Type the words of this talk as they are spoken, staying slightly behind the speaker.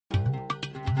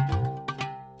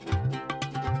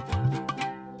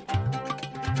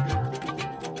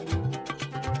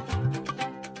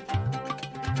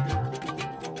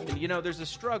You know, there's a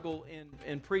struggle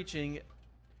in preaching,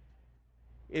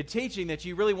 in teaching, that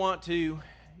you really want to,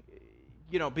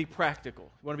 be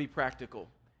practical. You want to be practical.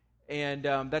 And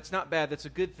that's not bad. That's a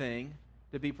good thing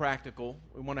to be practical.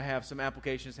 We want to have some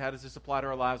applications. How does this apply to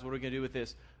our lives? What are we going to do with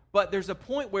this? But there's a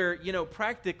point where,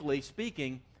 practically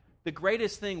speaking, the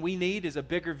greatest thing we need is a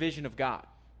bigger vision of God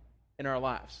in our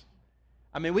lives.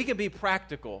 I mean, we can be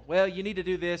practical. Well, you need to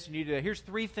do this. You need to. Here's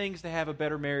 3 things to have a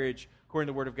better marriage according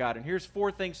to the Word of God. And here's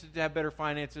 4 things to have better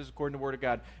finances according to the Word of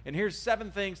God. And here's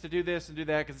 7 things to do this and do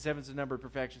that, because 7's the number of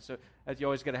perfection. So you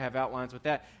always got to have outlines with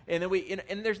that. And then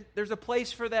and there's a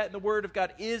place for that. And the Word of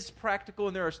God is practical,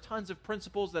 and there are tons of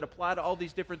principles that apply to all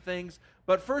these different things.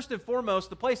 But first and foremost,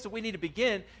 the place that we need to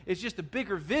begin is just a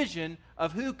bigger vision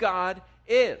of who God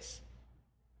is.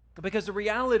 Because the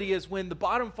reality is, when the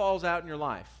bottom falls out in your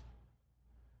life,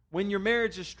 when your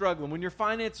marriage is struggling, when your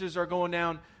finances are going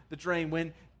down the drain,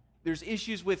 when there's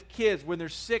issues with kids, when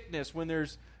there's sickness, when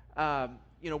there's,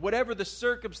 whatever the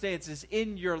circumstances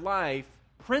in your life,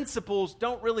 principles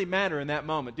don't really matter in that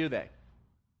moment, do they?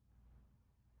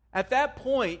 At that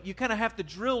point, you kind of have to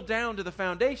drill down to the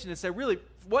foundation and say, really,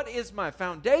 what is my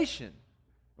foundation?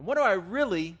 And what do I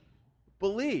really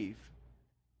believe?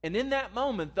 And in that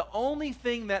moment, the only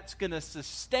thing that's going to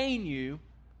sustain you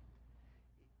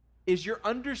is your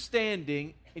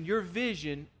understanding and your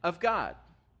vision of God.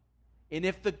 And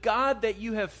if the God that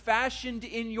you have fashioned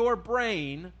in your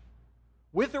brain,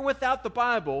 with or without the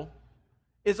Bible,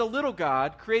 is a little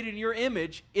God created in your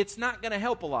image, it's not going to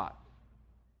help a lot.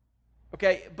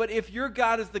 Okay, but if your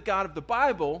God is the God of the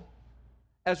Bible,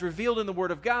 as revealed in the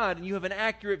Word of God, and you have an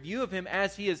accurate view of Him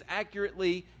as He has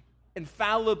accurately,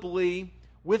 infallibly,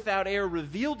 without error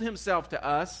revealed Himself to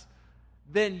us,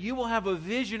 then you will have a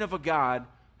vision of a God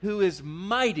who is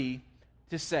mighty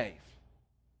to save,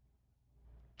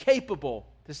 capable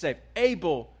to save,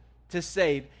 able to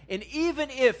save. And even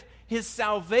if His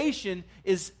salvation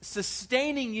is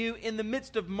sustaining you in the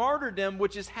midst of martyrdom,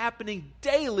 which is happening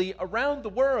daily around the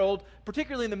world,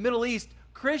 particularly in the Middle East,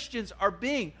 Christians are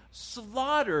being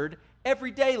slaughtered every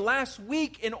day. Last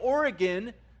week in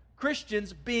Oregon,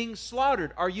 Christians being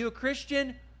slaughtered. Are you a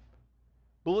Christian?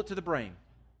 Bullet to the brain.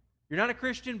 You're not a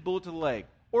Christian? Bullet to the leg.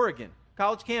 Oregon.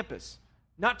 College campus,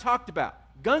 not talked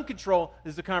about. Gun control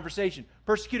is the conversation.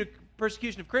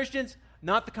 Persecution of Christians,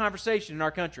 not the conversation in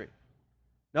our country.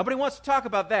 Nobody wants to talk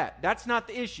about that. That's not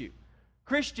the issue.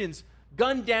 Christians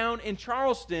gunned down in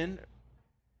Charleston,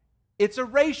 it's a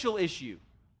racial issue.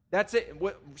 That's it.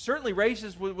 Certainly race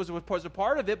was a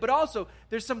part of it, but also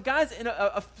there's some guys,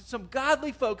 some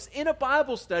godly folks in a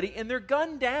Bible study, and they're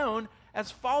gunned down as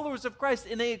followers of Christ,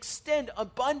 and they extend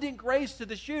abundant grace to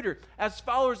the shooter as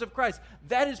followers of Christ.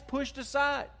 That is pushed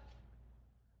aside.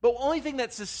 But the only thing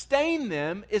that sustained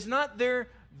them is not their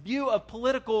view of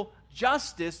political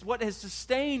justice. What has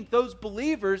sustained those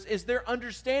believers is their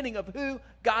understanding of who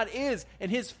God is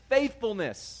and His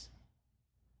faithfulness.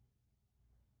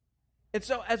 And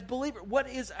so as believers, what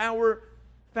is our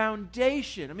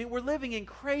foundation? I mean, we're living in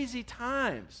crazy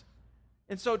times.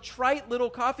 And so trite little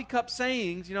coffee cup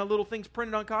sayings, little things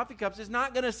printed on coffee cups, is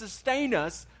not going to sustain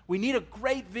us. We need a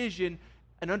great vision,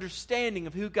 an understanding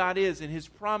of who God is and His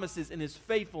promises and His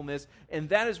faithfulness. And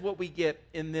that is what we get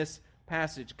in this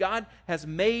passage. God has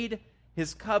made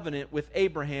His covenant with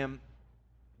Abraham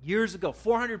years ago.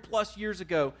 400 plus years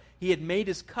ago, He had made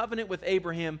His covenant with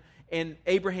Abraham and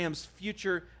Abraham's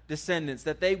future descendants,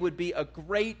 that they would be a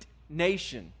great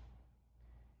nation,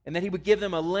 and that He would give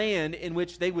them a land in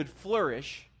which they would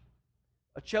flourish,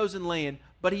 a chosen land.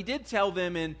 But He did tell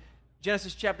them in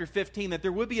Genesis chapter 15 that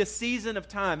there would be a season of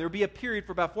time, there would be a period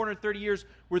for about 430 years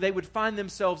where they would find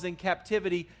themselves in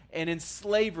captivity and in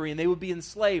slavery, and they would be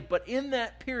enslaved. But in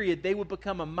that period, they would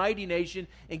become a mighty nation,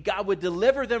 and God would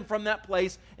deliver them from that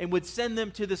place and would send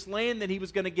them to this land that He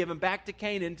was going to give them, back to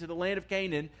Canaan, to the land of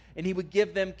Canaan, and He would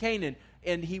give them Canaan,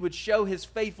 and He would show His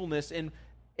faithfulness in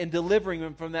delivering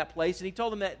them from that place. And He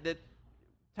told them that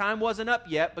time wasn't up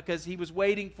yet, because He was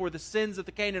waiting for the sins of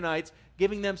the Canaanites,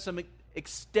 giving them some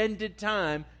extended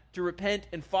time to repent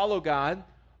and follow God.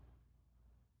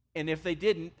 And if they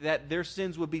didn't, that their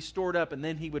sins would be stored up, and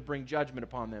then He would bring judgment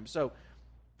upon them. So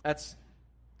it's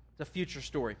a future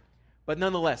story. But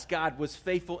nonetheless, God was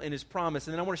faithful in His promise.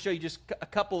 And then I want to show you just a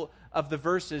couple of the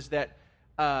verses that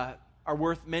are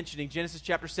worth mentioning. Genesis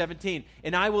chapter 17.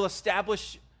 And I will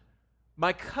establish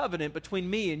my covenant between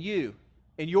me and you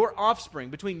and your offspring,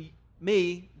 between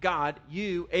me, God,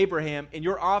 you, Abraham, and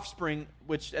your offspring,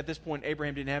 which at this point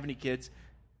Abraham didn't have any kids,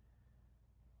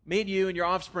 me and you and your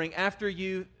offspring after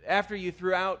you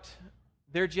throughout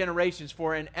their generations,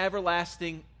 for an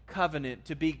everlasting covenant,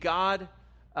 to be God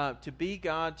to be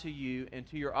God to you and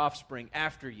to your offspring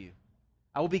after you.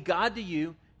 I will be God to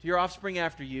you, to your offspring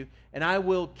after you, and I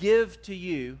will give to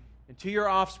you and to your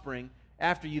offspring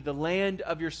after you the land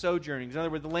of your sojournings. In other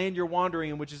words, the land you're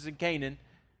wandering in, which is in Canaan,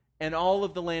 and all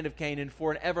of the land of Canaan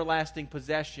for an everlasting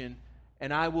possession,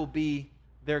 and I will be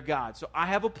their God. So I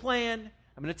have a plan.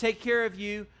 I'm going to take care of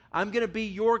you. I'm going to be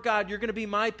your God. You're going to be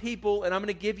my people, and I'm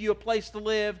going to give you a place to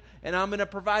live, and I'm going to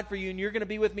provide for you, and you're going to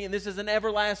be with me, and this is an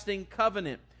everlasting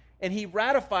covenant. And he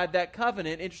ratified that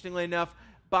covenant, interestingly enough,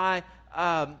 by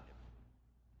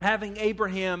having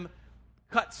Abraham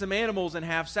cut some animals in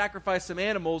half, sacrifice some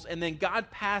animals, and then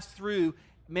God passed through,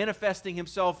 manifesting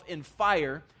himself in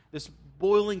fire. This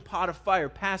boiling pot of fire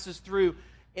passes through,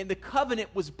 and the covenant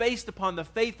was based upon the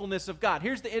faithfulness of God.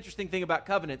 Here's the interesting thing about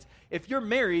covenants. If you're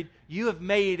married, you have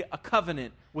made a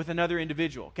covenant with another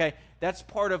individual, okay? That's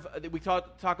part of, we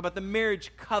talk about the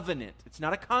marriage covenant. It's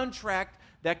not a contract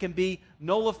that can be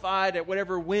nullified at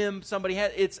whatever whim somebody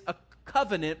has. It's a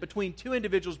covenant between two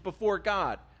individuals before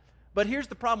God. But here's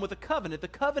the problem with the covenant. The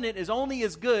covenant is only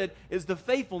as good as the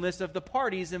faithfulness of the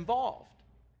parties involved.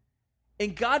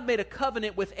 And God made a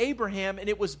covenant with Abraham, and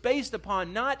it was based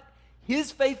upon not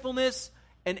his faithfulness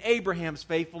and Abraham's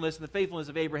faithfulness and the faithfulness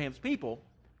of Abraham's people.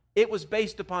 It was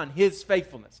based upon his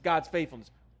faithfulness, God's faithfulness,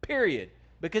 period.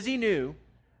 Because he knew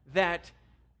that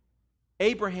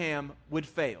Abraham would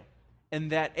fail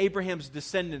and that Abraham's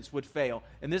descendants would fail.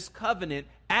 And this covenant,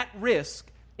 at risk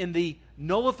in the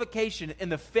nullification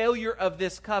and the failure of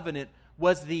this covenant,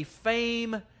 was the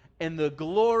fame and the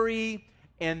glory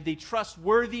and the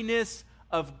trustworthiness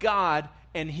of God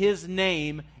and his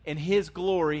name and his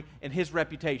glory and his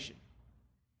reputation.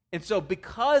 And so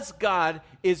because God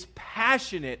is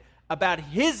passionate about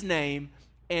his name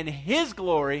and his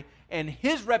glory and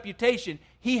his reputation,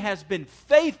 he has been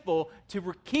faithful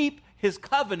to keep his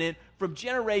covenant from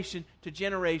generation to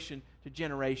generation to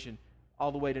generation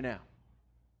all the way to now.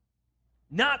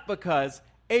 Not because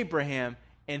Abraham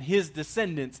and his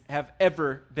descendants have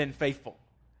ever been faithful.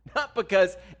 Not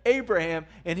because Abraham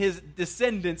and his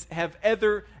descendants have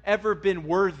ever been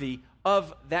worthy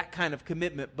of that kind of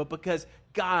commitment, but because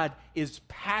God is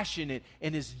passionate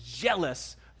and is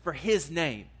jealous for his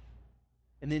name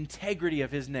and the integrity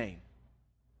of his name.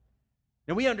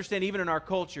 Now we understand, even in our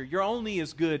culture, you're only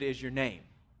as good as your name,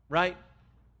 right?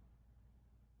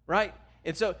 Right?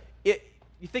 And so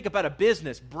you think about a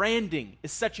business, branding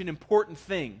is such an important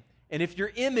thing. And if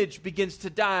your image begins to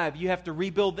die, you have to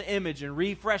rebuild the image and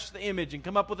refresh the image and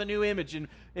come up with a new image and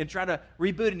try to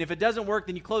reboot it. And if it doesn't work,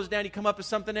 then you close it down, you come up with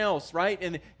something else, right?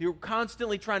 And you're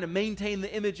constantly trying to maintain the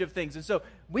image of things. And so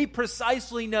we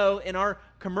precisely know in our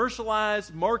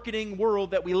commercialized marketing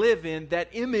world that we live in, that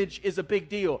image is a big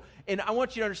deal. And I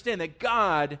want you to understand that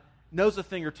God knows a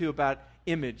thing or two about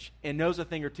image and knows a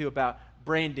thing or two about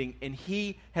branding. And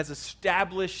he has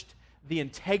established the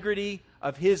integrity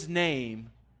of his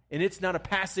name. And it's not a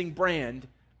passing brand,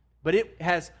 but it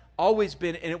has always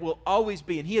been and it will always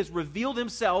be. And he has revealed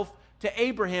himself to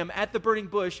Abraham at the burning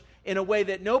bush in a way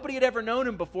that nobody had ever known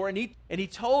him before. And he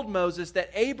told Moses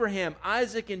that Abraham,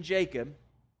 Isaac, and Jacob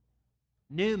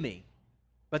knew me,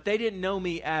 but they didn't know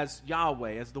me as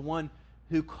Yahweh, as the one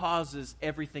who causes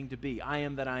everything to be. I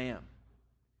am that I am.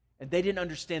 And they didn't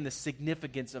understand the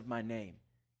significance of my name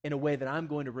in a way that I'm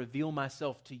going to reveal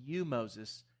myself to you,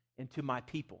 Moses, and to my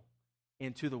people.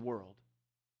 Into the world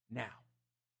now.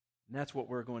 And that's what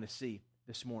we're going to see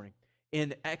this morning.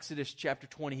 In Exodus chapter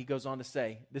 20, he goes on to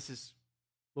say, this is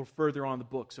a little further on the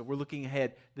book, so we're looking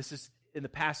ahead. This is in the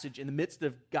passage, in the midst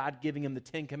of God giving him the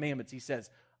 10 Commandments. He says,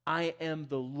 I am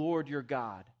the Lord your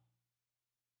God,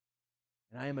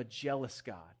 and I am a jealous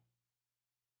God.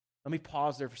 Let me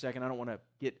pause there for a second. I don't want to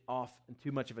get off in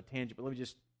too much of a tangent, but let me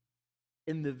just,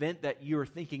 in the event that you are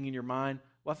thinking in your mind,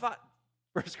 well, I thought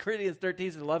 1 Corinthians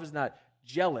 13 says love is not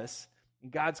jealous,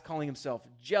 and God's calling himself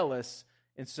jealous,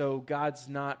 and so God's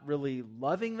not really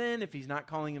loving then if he's not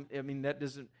calling him. I mean, that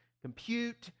doesn't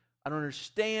compute. I don't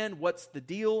understand. What's the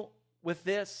deal with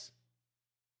this?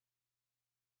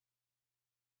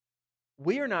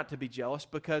 We are not to be jealous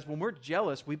because when we're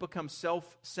jealous, we become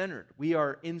self-centered. We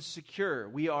are insecure.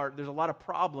 There's a lot of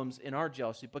problems in our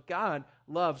jealousy, but God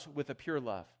loves with a pure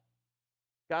love.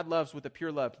 God loves with a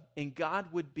pure love, and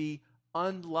God would be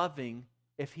unloving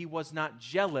if he was not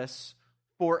jealous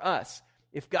for us.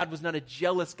 If God was not a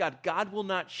jealous God, God will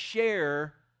not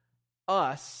share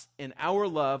us in our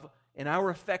love and our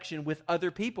affection with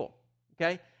other people.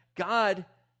 Okay? God,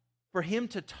 for him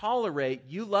to tolerate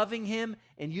you loving him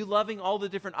and you loving all the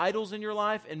different idols in your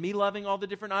life and me loving all the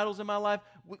different idols in my life,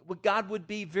 God would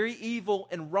be very evil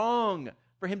and wrong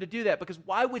for him to do that, because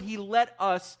why would he let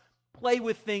us play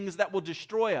with things that will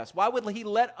destroy us? Why would he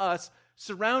let us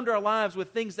surround our lives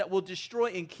with things that will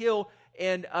destroy and kill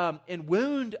and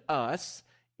wound us?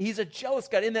 He's a jealous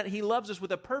God in that he loves us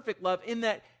with a perfect love, in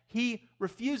that he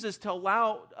refuses to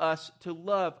allow us to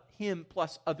love him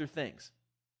plus other things.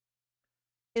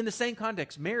 In the same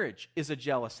context, marriage is a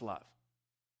jealous love.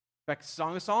 In fact,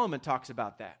 Song of Solomon talks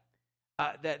about that.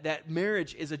 That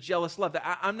marriage is a jealous love.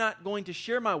 That I'm not going to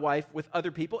share my wife with other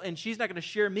people, and she's not going to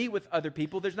share me with other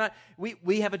people.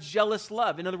 We have a jealous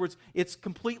love. In other words, it's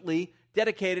completely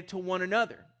dedicated to one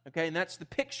another. Okay, and that's the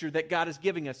picture that God is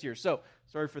giving us here. So,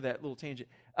 sorry for that little tangent.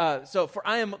 For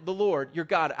I am the Lord, your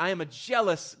God. I am a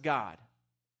jealous God,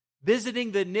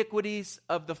 visiting the iniquities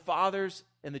of the fathers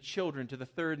and the children to the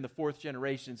third and the fourth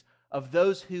generations of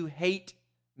those who hate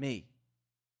me,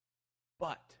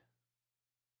 but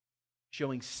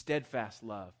showing steadfast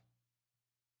love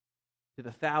to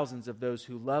the thousands of those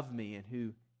who love me and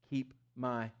who keep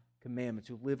my commandments,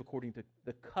 who live according to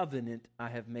the covenant I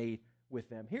have made with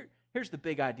them. Here's the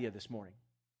big idea this morning.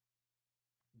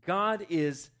 God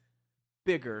is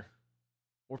bigger,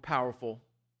 more powerful,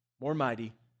 more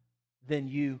mighty than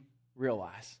you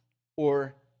realize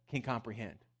or can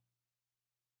comprehend.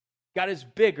 God is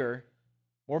bigger,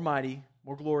 more mighty,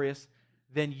 more glorious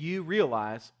than you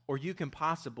realize or you can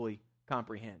possibly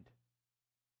comprehend.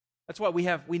 That's why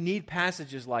we need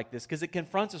passages like this, because it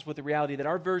confronts us with the reality that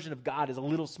our version of God is a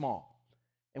little small.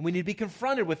 And we need to be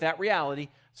confronted with that reality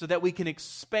so that we can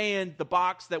expand the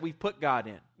box that we've put God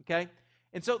in, okay?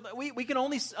 And so we can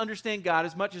only understand God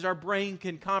as much as our brain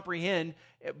can comprehend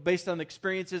based on the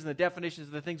experiences and the definitions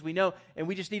of the things we know. And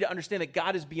we just need to understand that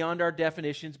God is beyond our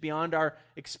definitions, beyond our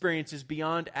experiences,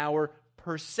 beyond our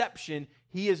perception.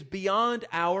 He is beyond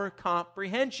our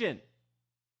comprehension.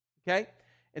 Okay?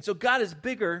 And so God is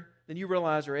bigger than you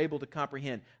realize or able to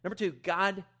comprehend. Number two,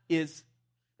 God is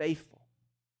faithful.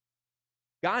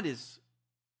 God is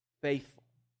faithful.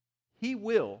 He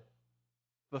will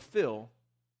fulfill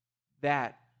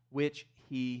that which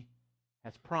he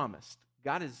has promised.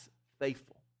 God is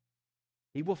faithful.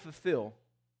 He will fulfill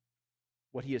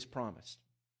what he has promised.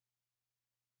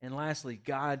 And lastly,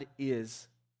 God is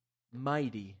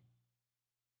mighty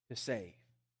to save.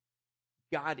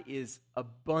 God is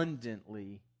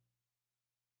abundantly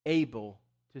able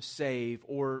to save,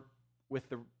 or with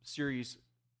the series,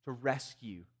 to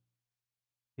rescue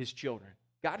his children.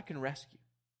 God can rescue.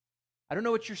 I don't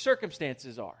know what your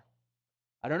circumstances are.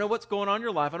 I don't know what's going on in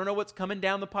your life. I don't know what's coming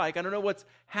down the pike. I don't know what's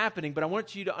happening, but I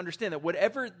want you to understand that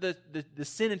whatever the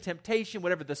sin and temptation,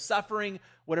 whatever the suffering,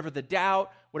 whatever the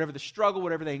doubt, whatever the struggle,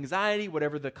 whatever the anxiety,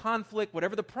 whatever the conflict,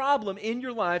 whatever the problem in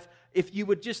your life, if you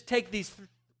would just take these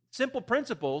simple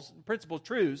principle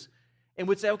truths, and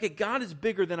would say, okay, God is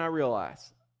bigger than I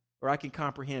realize or I can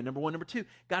comprehend. Number one. Number two,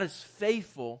 God is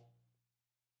faithful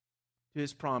to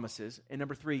his promises. And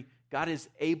number three, God is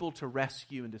able to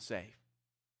rescue and to save.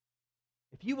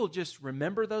 If you will just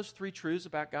remember those three truths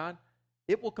about God,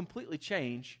 it will completely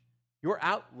change your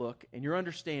outlook and your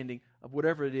understanding of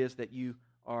whatever it is that you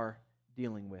are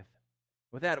dealing with.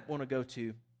 With that, I want to go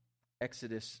to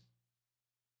Exodus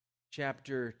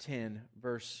chapter 10,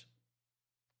 verse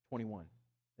 21,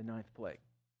 the ninth plague.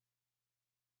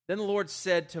 Then the Lord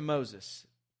said to Moses,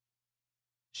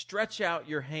 "Stretch out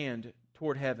your hand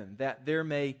toward heaven, that there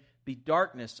may be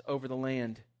darkness over the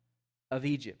land of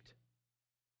Egypt,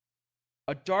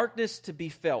 a darkness to be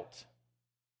felt."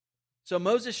 So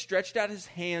Moses stretched out his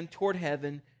hand toward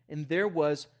heaven, and there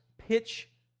was pitch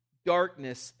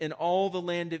darkness in all the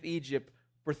land of Egypt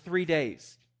for 3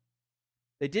 days.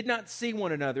 They did not see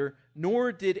one another,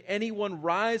 nor did anyone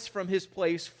rise from his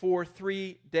place for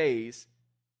 3 days.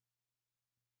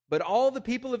 But all the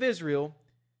people of Israel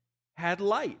had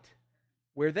light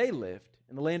where they lived,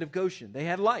 in the land of Goshen. They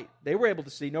had light. They were able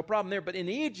to see, no problem there. But in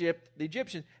Egypt, the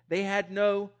Egyptians, they had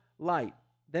no light.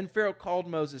 Then Pharaoh called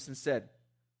Moses and said,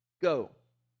 "Go,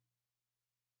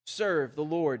 serve the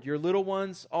Lord. Your little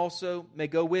ones also may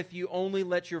go with you. Only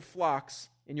let your flocks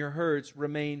and your herds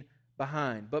remain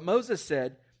behind." But Moses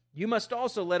said, "You must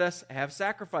also let us have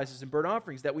sacrifices and burnt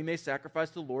offerings, that we may sacrifice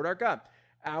to the Lord our God.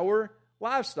 Our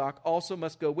livestock also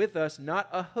must go with us. Not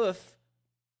a hoof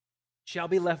shall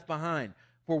be left behind.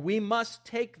 For we must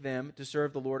take them to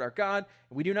serve the Lord our God.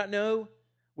 And we do not know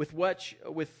with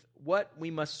what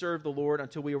we must serve the Lord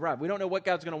until we arrive." We don't know what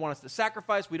God's going to want us to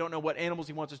sacrifice. We don't know what animals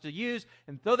he wants us to use.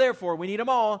 And so therefore, we need them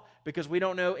all, because we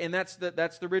don't know. And that's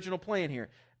the original plan here.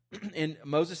 And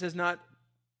Moses has not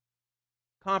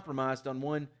compromised on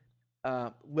one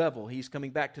level. He's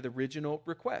coming back to the original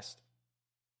request.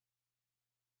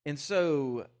 And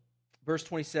so, verse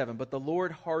 27, "But the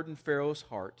Lord hardened Pharaoh's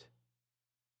heart,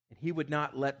 and he would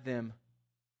not let them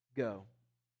go."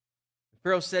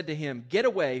 Pharaoh said to him, "Get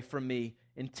away from me,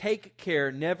 and take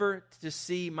care never to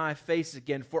see my face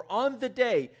again, for on the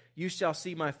day you shall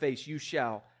see my face, you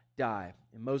shall die."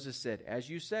 And Moses said, "As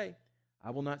you say,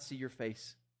 I will not see your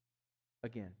face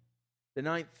again." The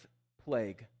 9th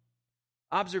plague.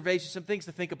 Observation, some things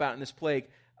to think about in this plague.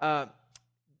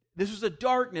 This was a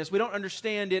darkness. We don't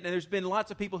understand it, and there's been lots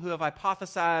of people who have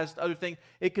hypothesized other things.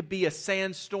 It could be a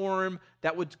sandstorm.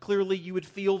 That would clearly, you would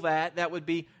feel that. That would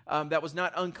be, that was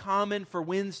not uncommon for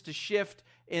winds to shift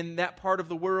in that part of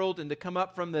the world and to come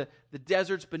up from the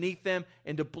deserts beneath them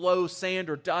and to blow sand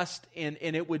or dust, and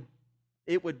it would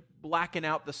blacken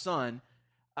out the sun,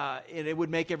 and it would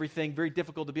make everything very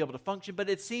difficult to be able to function. But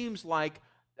it seems like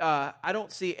I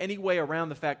don't see any way around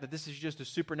the fact that this is just a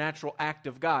supernatural act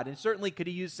of God. And certainly, could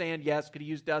he use sand? Yes. Could he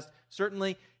use dust?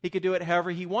 Certainly, he could do it however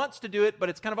he wants to do it, but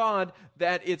it's kind of odd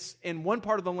that it's in one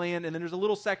part of the land, and then there's a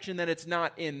little section that it's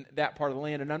not in that part of the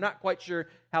land, and I'm not quite sure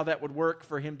how that would work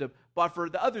for him to buffer.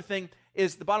 The other thing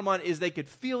is, the bottom line is they could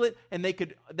feel it, and they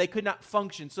could not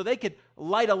function. So they could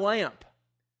light a lamp.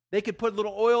 They could put a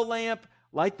little oil lamp,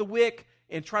 light the wick,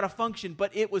 and try to function,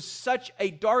 but it was such a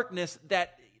darkness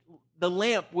that the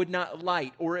lamp would not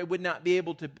light, or it would not be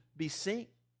able to be seen.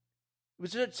 It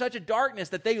was such a darkness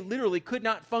that they literally could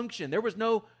not function. They were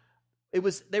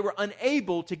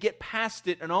unable to get past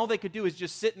it, and all they could do is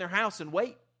just sit in their house and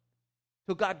wait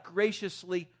till God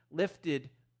graciously lifted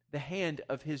the hand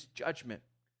of his judgment.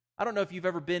 I don't know if you've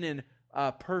ever been in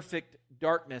perfect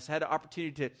darkness. I had an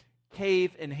opportunity to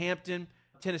cave in Hampton,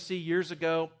 Tennessee years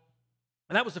ago,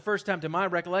 and that was the first time to my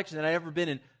recollection that I'd ever been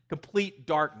in complete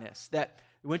darkness. That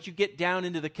once you get down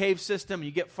into the cave system,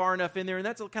 you get far enough in there, and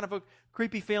that's kind of a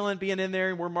creepy feeling being in there,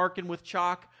 and we're marking with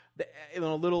chalk. It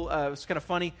was kind of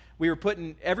funny. We were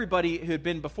putting, everybody who had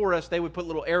been before us, they would put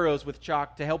little arrows with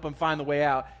chalk to help them find the way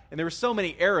out. And there were so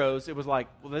many arrows, it was like,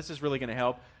 well, this is really going to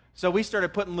help. So we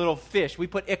started putting little fish. We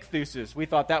put ichthuses. We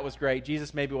thought that was great.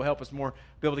 Jesus maybe will help us more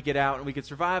be able to get out and we could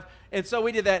survive. And so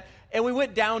we did that. And we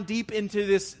went down deep into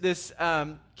this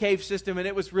cave system, and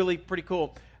it was really pretty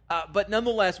cool. But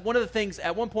nonetheless, one of the things,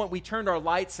 at one point we turned our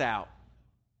lights out.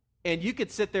 And you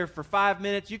could sit there for 5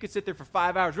 minutes. You could sit there for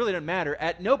 5 hours. Really doesn't matter.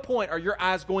 At no point are your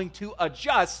eyes going to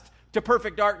adjust to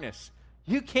perfect darkness.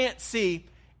 You can't see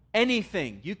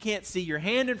anything. You can't see your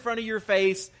hand in front of your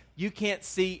face. You can't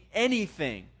see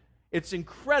anything. It's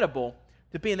incredible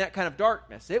to be in that kind of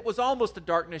darkness. It was almost a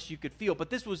darkness you could feel, but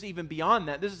this was even beyond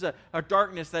that. This is a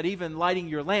darkness that even lighting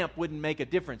your lamp wouldn't make a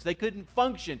difference. They couldn't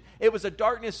function. It was a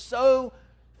darkness so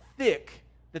thick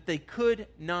that they could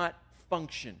not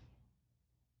function.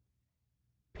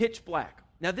 Pitch black.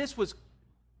 Now, this was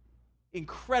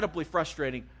incredibly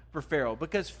frustrating for Pharaoh,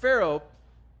 because Pharaoh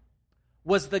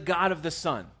was the god of the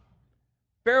sun.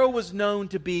 Pharaoh was known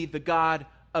to be the god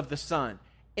of the sun.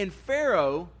 And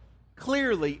Pharaoh,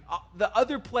 clearly, the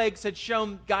other plagues had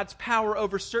shown God's power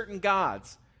over certain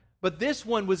gods. But this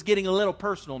one was getting a little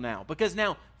personal now, because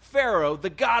now Pharaoh, the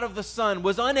god of the sun,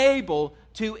 was unable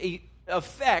to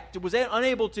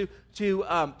unable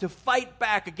to fight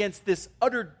back against this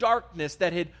utter darkness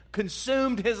that had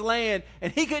consumed his land,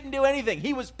 and he couldn't do anything.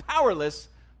 He was powerless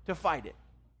to fight it.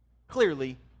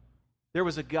 Clearly, there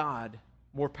was a God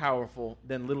more powerful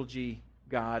than little g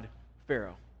God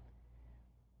Pharaoh.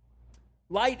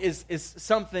 Light is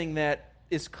something that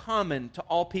is common to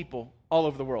all people all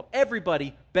over the world.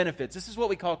 Everybody benefits. This is what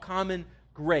we call common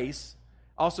grace,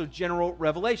 also general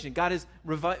revelation. God has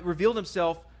revealed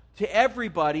himself to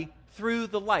everybody through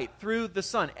the light, through the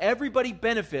sun. Everybody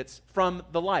benefits from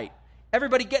the light.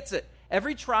 Everybody gets it.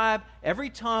 Every tribe, every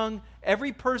tongue,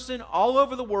 every person all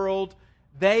over the world,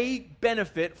 they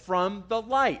benefit from the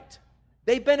light.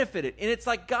 They benefited. And it's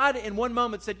like God in one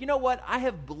moment said, you know what? I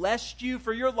have blessed you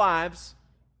for your lives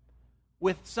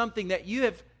with something that you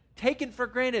have taken for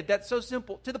granted. That's so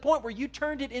simple, to the point where you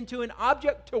turned it into an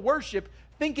object to worship,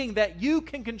 thinking that you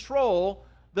can control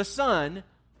the sun,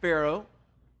 Pharaoh.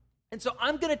 And so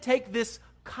I'm going to take this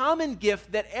common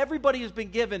gift that everybody has been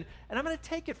given, and I'm going to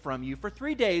take it from you. For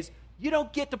 3 days, you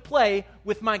don't get to play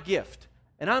with my gift,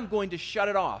 and I'm going to shut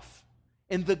it off.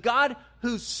 And the God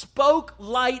who spoke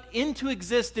light into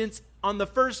existence on the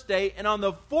first day, and on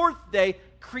the fourth day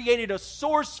created a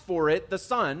source for it, the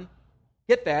sun.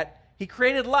 Get that? He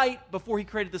created light before he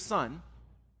created the sun.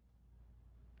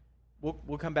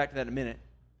 We'll come back to that in a minute.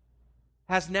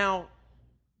 Has now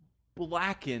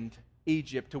blackened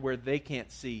Egypt to where they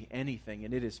can't see anything,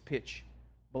 and it is pitch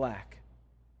black.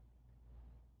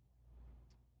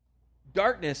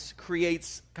 Darkness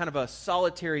creates kind of a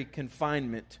solitary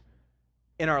confinement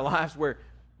in our lives where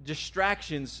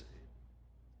distractions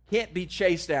can't be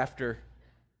chased after,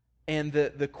 and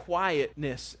the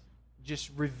quietness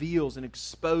just reveals and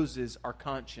exposes our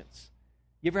conscience.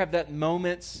 You ever have that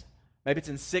moments, maybe it's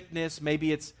in sickness,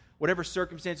 maybe it's whatever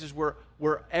circumstances where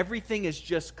everything is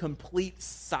just complete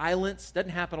silence? Doesn't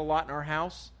happen a lot in our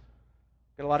house.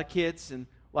 Got a lot of kids and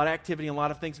a lot of activity and a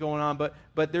lot of things going on,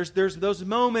 but there's those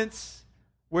moments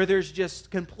where there's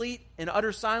just complete and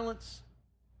utter silence.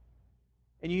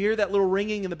 And you hear that little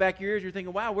ringing in the back of your ears, you're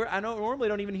thinking, wow, I normally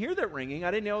don't even hear that ringing.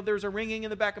 I didn't know there's a ringing in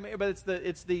the back of my ear, but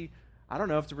it's the I don't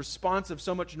know if it's a response of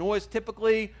so much noise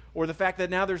typically, or the fact that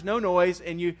now there's no noise,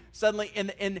 and you suddenly,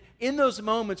 and in those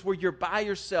moments where you're by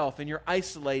yourself and you're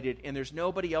isolated and there's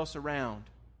nobody else around,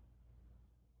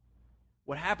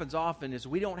 what happens often is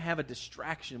we don't have a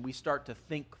distraction. We start to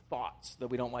think thoughts that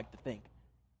we don't like to think.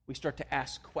 We start to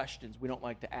ask questions we don't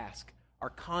like to ask. Our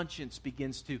conscience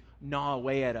begins to gnaw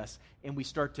away at us, and we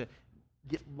start to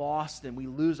get lost, and we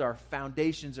lose our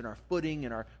foundations and our footing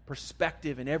and our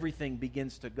perspective, and everything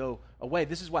begins to go away.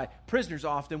 This is why prisoners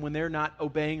often, when they're not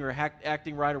obeying or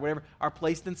acting right or whatever, are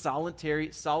placed in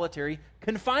solitary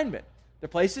confinement. They're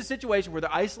placed in a situation where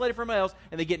they're isolated from else,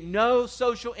 and they get no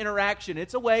social interaction.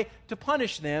 It's a way to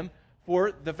punish them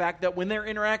for the fact that when they're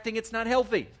interacting, it's not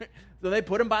healthy. So they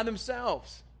put them by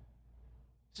themselves.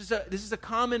 This is a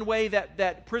common way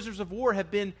that prisoners of war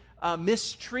have been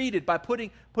mistreated, by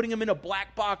putting them in a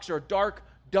black box or a dark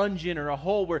dungeon or a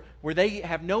hole where they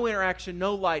have no interaction,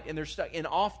 no light, and they're stuck. And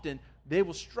often they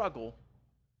will struggle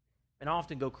and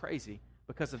often go crazy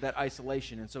because of that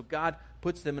isolation. And so God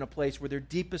puts them in a place where their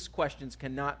deepest questions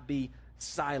cannot be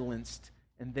silenced,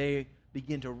 and they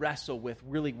begin to wrestle with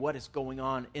really what is going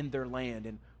on in their land,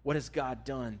 and what has God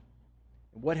done,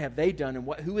 and what have they done,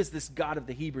 and who is this God of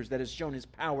the Hebrews that has shown his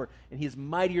power, and he is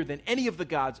mightier than any of the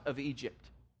gods of Egypt,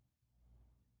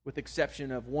 with the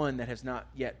exception of one that has not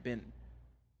yet been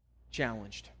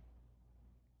challenged.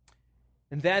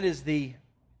 And that is the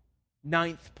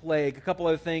 9th plague. A couple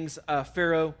other things.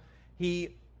 Pharaoh, he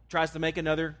tries to make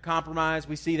another compromise.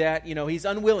 We see that. He's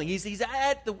unwilling. He's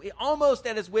almost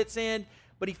at his wit's end,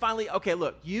 but he finally, okay,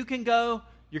 look, you can go,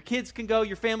 your kids can go,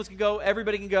 your families can go,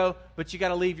 everybody can go, but you got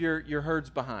to leave your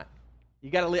herds behind. You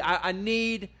got to leave. I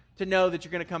need to know that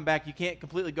you're going to come back. You can't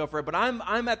completely go for it. But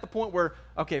I'm at the point where,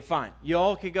 okay, fine. You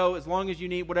all can go as long as you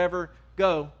need, whatever,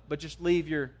 go, but just leave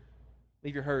your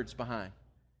herds behind.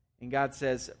 And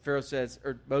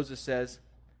Moses says,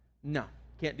 no,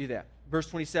 can't do that. Verse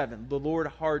 27, the Lord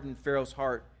hardened Pharaoh's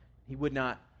heart. He would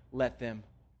not let them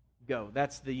go.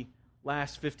 That's the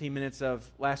last 15 minutes of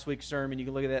last week's sermon. You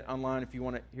can look at that online if you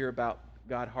want to hear about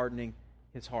God hardening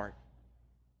his heart.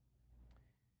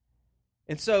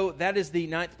 And so that is the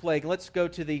 9th plague. Let's go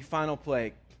to the final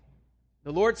plague.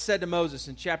 The Lord said to Moses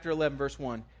in chapter 11, verse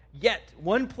 1, "Yet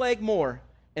one plague more,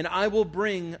 and I will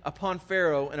bring upon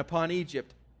Pharaoh and upon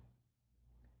Egypt.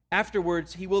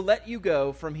 Afterwards, he will let you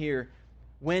go from here.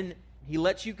 When he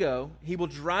lets you go, he will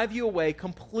drive you away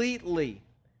completely.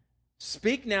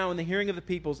 Speak now in the hearing of the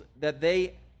peoples that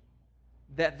they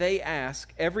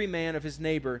ask every man of his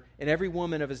neighbor and every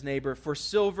woman of his neighbor for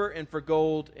silver and for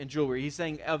gold and jewelry." He's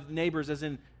saying of neighbors as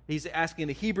in he's asking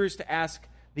the Hebrews to ask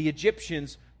the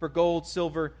Egyptians for gold,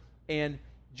 silver, and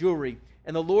jewelry.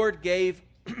 And the Lord gave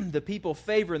the people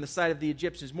favor in the sight of the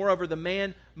Egyptians. Moreover, the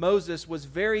man Moses was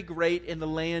very great in the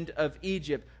land of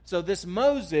Egypt. So this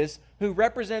Moses, who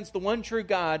represents the one true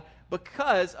God,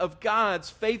 because of God's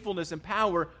faithfulness and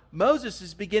power, Moses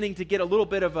is beginning to get a little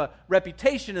bit of a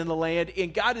reputation in the land,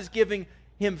 and God is giving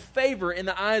him favor in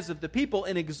the eyes of the people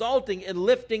and exalting and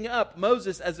lifting up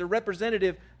Moses as a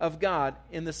representative of God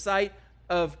in the sight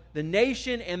of the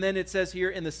nation, and then it says here,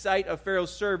 in the sight of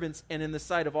Pharaoh's servants and in the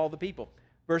sight of all the people.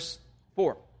 Verse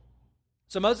 4.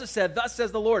 So Moses said, "Thus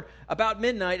says the Lord, about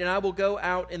midnight, and I will go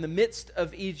out in the midst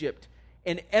of Egypt,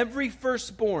 and every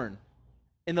firstborn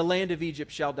in the land of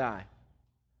Egypt shall die.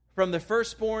 From the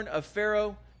firstborn of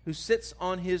Pharaoh who sits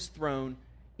on his throne,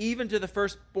 even to the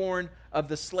firstborn of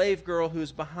the slave girl who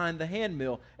is behind the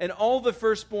handmill, and all the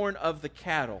firstborn of the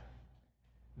cattle.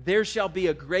 There shall be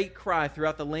a great cry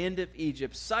throughout the land of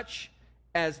Egypt, such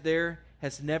as there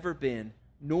has never been,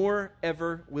 nor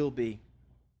ever will be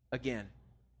again.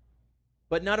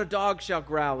 But not a dog shall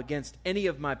growl against any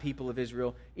of my people of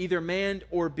Israel, either man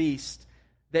or beast,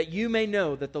 that you may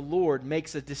know that the Lord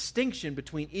makes a distinction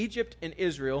between Egypt and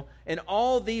Israel, and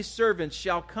all these servants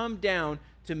shall come down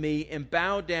to me and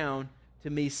bow down to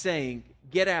me, saying,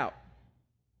 Get out,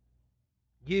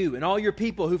 you and all your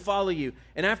people who follow you,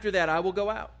 and after that I will go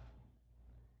out."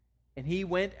 And he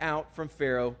went out from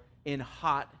Pharaoh in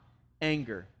hot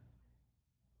anger.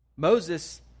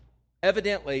 Moses,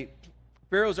 evidently,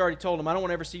 Pharaoh's already told him, "I don't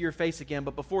want to ever see your face again,"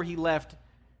 but before he left,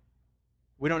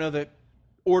 we don't know the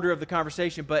order of the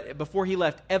conversation, but before he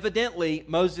left, evidently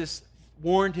Moses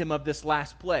warned him of this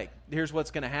last plague. Here's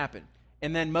what's going to happen.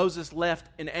 And then Moses left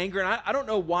in anger, and I don't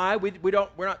know why. We're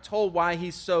not told why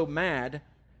he's so mad,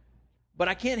 but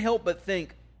I can't help but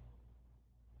think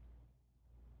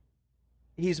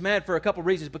he's mad for a couple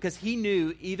reasons, because he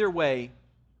knew either way,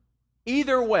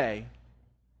 10th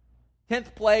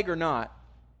plague or not,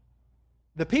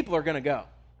 the people are going to go.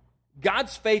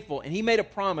 God's faithful, and he made a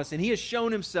promise, and he has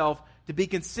shown himself to be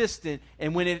consistent,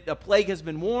 and when a plague has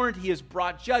been warned, he has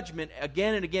brought judgment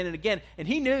again and again and again, and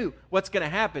he knew what's going to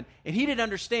happen, and he didn't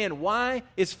understand why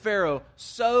is Pharaoh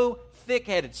so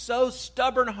thick-headed, so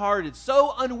stubborn-hearted,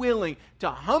 so unwilling to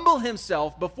humble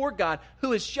himself before God,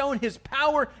 who has shown his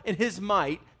power and his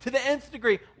might to the nth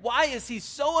degree. Why is he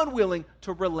so unwilling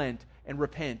to relent and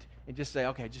repent and just say,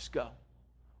 okay, just go?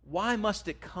 Why must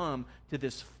it come to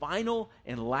this final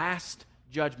and last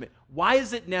judgment? Why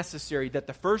is it necessary that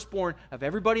the firstborn of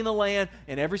everybody in the land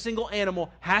and every single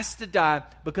animal has to die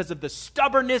because of the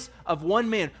stubbornness of one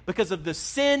man? Because of the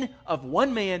sin of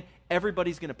one man,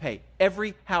 everybody's going to pay.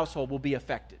 Every household will be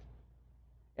affected.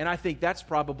 And I think that's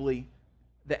probably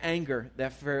the anger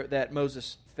that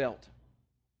Moses felt.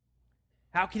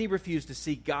 How can he refuse to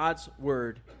see God's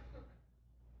word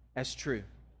as true?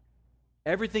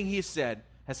 Everything he has said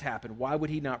has happened. Why would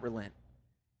he not relent?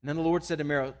 And then the Lord said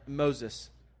to Moses,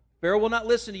 Pharaoh will not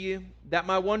listen to you, that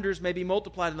my wonders may be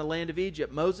multiplied in the land of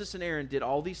Egypt. Moses and Aaron did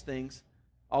all these things,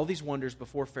 all these wonders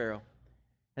before Pharaoh.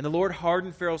 And the Lord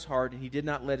hardened Pharaoh's heart, and he did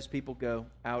not let his people go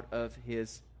out of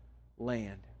his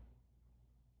land.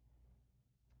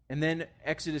 And then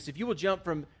Exodus, if you will jump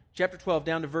from chapter 12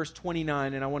 down to verse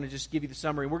 29, and I want to just give you the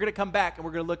summary. We're going to come back and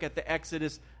we're going to look at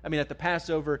the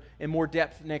Passover in more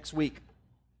depth next week.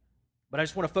 But I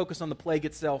just want to focus on the plague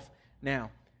itself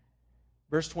now.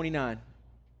 Verse 29.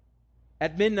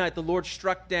 At midnight the Lord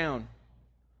struck down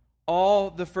all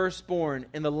the firstborn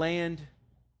in the land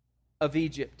of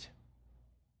Egypt,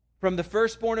 from the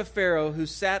firstborn of Pharaoh who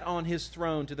sat on his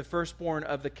throne to the firstborn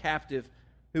of the captive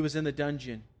who was in the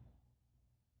dungeon,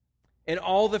 and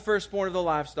all the firstborn of the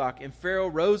livestock. And Pharaoh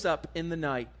rose up in the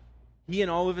night, he and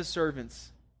all of his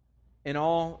servants, and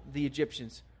all the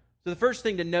Egyptians. So the first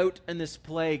thing to note in this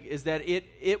plague is that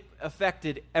it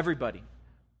affected everybody.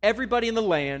 Everybody in the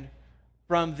land,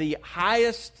 from the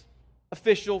highest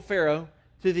official, Pharaoh,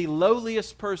 to the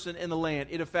lowliest person in the land.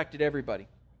 It affected everybody.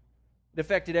 It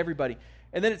affected everybody.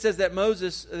 And then it says that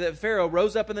Pharaoh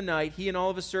rose up in the night, he and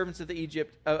all of his servants of the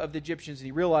Egyptians, and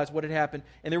he realized what had happened.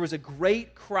 And there was a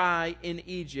great cry in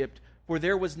Egypt, for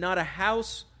there was not a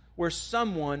house where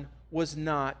someone was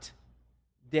not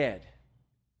dead.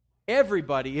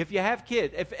 Everybody, if you have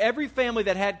kids, if every family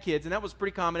that had kids, and that was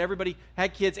pretty common, everybody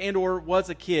had kids and or was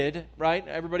a kid, right?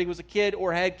 Everybody was a kid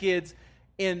or had kids.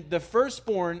 And the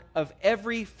firstborn of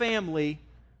every family,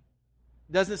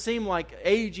 doesn't seem like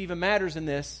age even matters in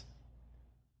this,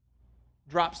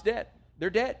 drops dead. They're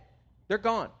dead. They're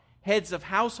gone. Heads of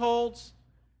households,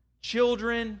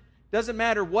 children, doesn't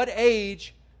matter what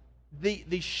age,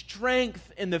 the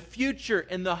strength and the future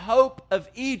and the hope of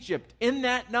Egypt in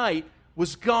that night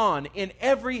was gone, and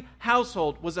every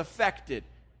household was affected.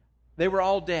 They were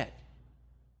all dead.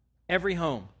 Every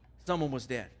home, someone was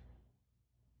dead.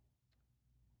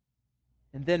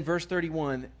 And then verse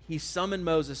 31, he summoned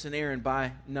Moses and Aaron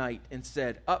by night and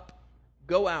said, Up,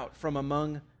 go out from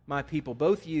among my people,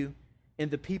 both you and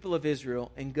the people of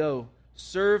Israel, and go,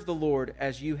 serve the Lord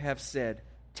as you have said.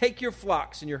 Take your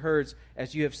flocks and your herds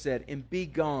as you have said, and be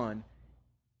gone.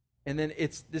 And then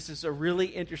this is a really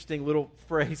interesting little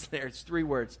phrase there. It's 3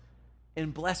 words.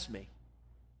 And bless me.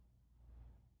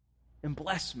 And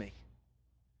bless me.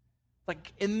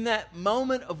 Like in that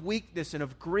moment of weakness and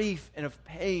of grief and of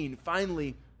pain,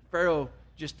 finally Pharaoh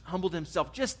just humbled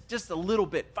himself just a little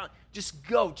bit. Just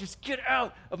go. Just get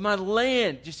out of my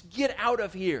land. Just get out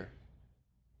of here.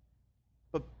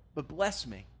 But bless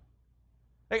me.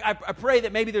 I pray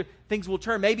that maybe things will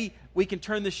turn. Maybe we can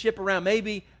turn the ship around.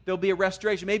 Maybe there'll be a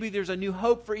restoration. Maybe there's a new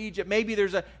hope for Egypt.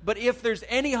 But if there's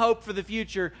any hope for the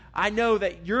future, I know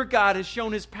that your God has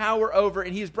shown his power over,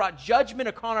 and he has brought judgment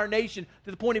upon our nation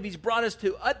to the point of he's brought us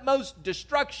to utmost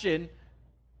destruction.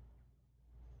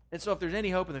 And so if there's any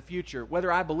hope in the future, whether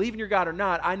I believe in your God or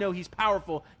not, I know he's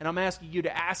powerful, and I'm asking you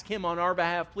to ask him on our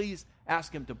behalf. Please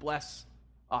ask him to bless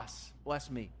us. Bless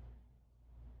me.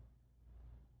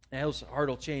 Now, his heart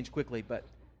will change quickly, but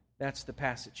that's the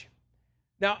passage.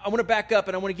 Now, I want to back up,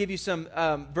 and I want to give you some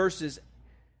verses.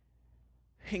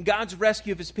 In God's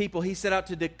rescue of his people, he set out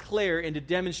to declare and to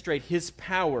demonstrate his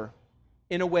power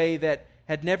in a way that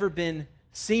had never been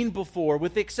seen before,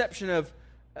 with the exception of,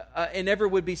 and never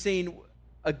would be seen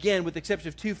again, with the exception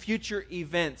of 2 future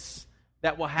events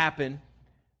that will happen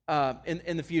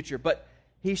in the future. But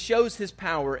he shows his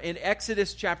power in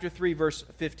Exodus chapter 3, verse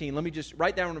 15. Let me just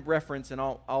write down a reference, and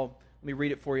let me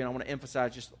read it for you, and I want to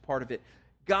emphasize just part of it.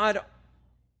 God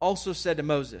also said to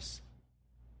Moses,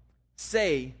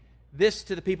 "Say this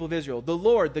to the people of Israel, the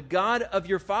Lord, the God of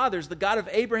your fathers, the God of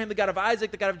Abraham, the God of Isaac,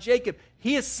 the God of Jacob,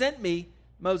 he has sent me,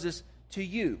 Moses, to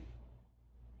you,"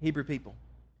 Hebrew people.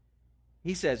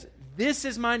 He says, "This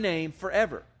is my name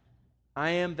forever.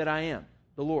 I am that I am,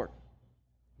 the Lord,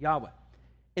 Yahweh.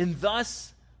 And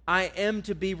thus I am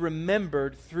to be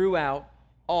remembered throughout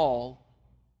all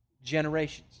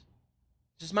generations."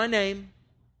 This is my name.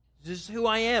 This is who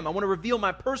I am. I want to reveal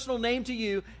my personal name to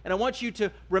you, and I want you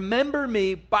to remember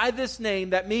me by this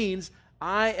name. That means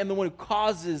I am the one who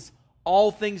causes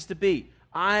all things to be.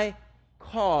 I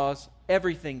cause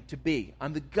everything to be.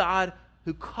 I'm the God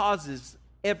who causes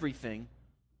everything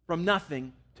from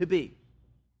nothing to be.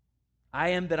 I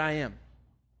am that I am.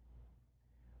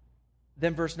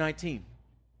 Then verse 19.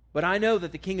 "But I know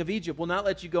that the king of Egypt will not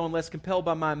let you go unless compelled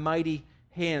by my mighty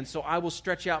hand. So I will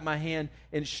stretch out my hand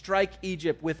and strike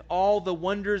Egypt with all the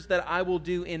wonders that I will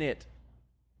do in it."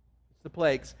 It's the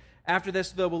plagues. "After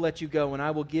this, though, will let you go, and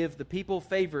I will give the people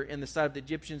favor in the sight of the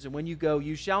Egyptians. And when you go,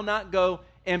 you shall not go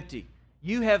empty."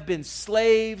 You have been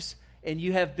slaves, and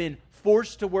you have been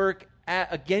forced to work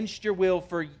against your will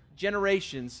for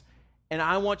generations. And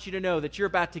I want you to know that you're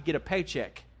about to get a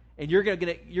paycheck. And you're going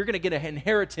to get an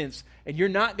inheritance, and you're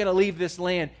not going to leave this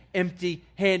land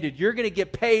empty-handed. You're going to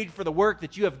get paid for the work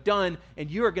that you have done,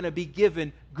 and you are going to be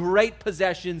given great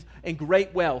possessions and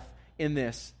great wealth in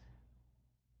this.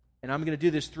 And I'm going to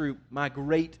do this through my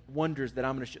great wonders that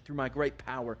I'm going to show, through my great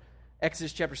power.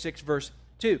 Exodus chapter 6, verse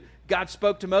 2. God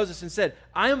spoke to Moses and said,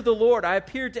 "I am the Lord. I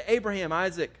appeared to Abraham,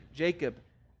 Isaac, Jacob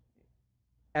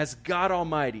as God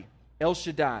Almighty." El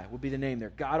Shaddai will be the name there,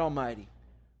 God Almighty.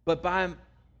 "But by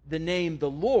the name the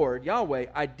Lord, Yahweh,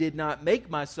 I did not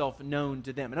make myself known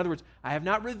to them." In other words, I have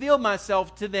not revealed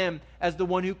myself to them as the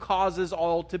one who causes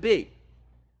all to be.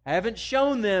 I haven't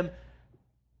shown them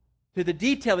to the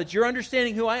detail that you're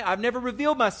understanding who I am. I've never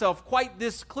revealed myself quite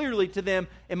this clearly to them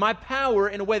in my power,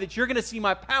 in a way that you're going to see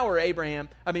my power,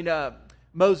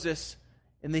 Moses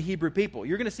and the Hebrew people.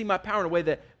 You're going to see my power in a way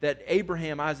that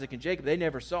Abraham, Isaac, and Jacob, they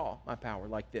never saw my power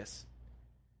like this.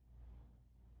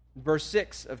 Verse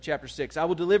 6 of chapter 6, "I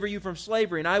will deliver you from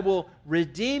slavery, and I will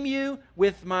redeem you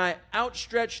with my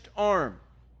outstretched arm,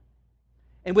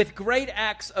 and with great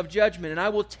acts of judgment, and I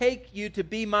will take you to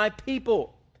be my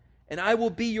people, and I will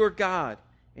be your God,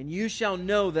 and you shall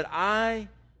know that I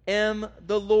am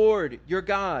the Lord, your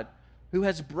God, who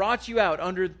has brought you out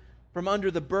from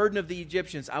under the burden of the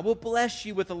Egyptians. I will bless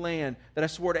you with the land that I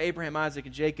swore to Abraham, Isaac,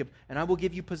 and Jacob, and I will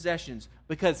give you possessions,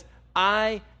 because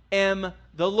I am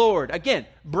the Lord." Again,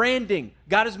 branding.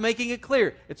 God is making it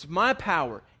clear. It's my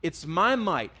power. It's my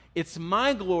might. It's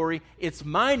my glory. It's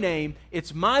my name.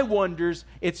 It's my wonders.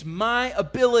 It's my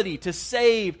ability to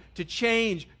save, to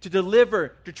change, to deliver,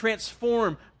 to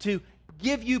transform, to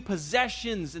give you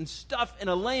possessions and stuff in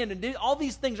a land. And all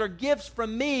these things are gifts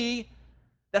from me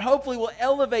that hopefully will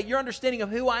elevate your understanding of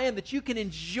who I am, that you can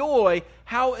enjoy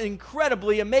how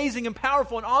incredibly amazing and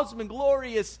powerful and awesome and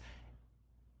glorious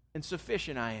and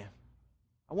sufficient I am.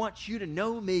 I want you to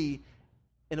know me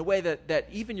in a way that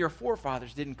even your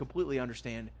forefathers didn't completely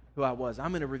understand who I was.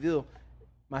 I'm going to reveal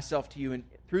myself to you, and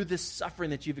through this suffering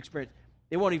that you've experienced,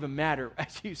 it won't even matter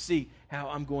as you see how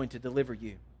I'm going to deliver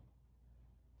you.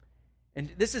 And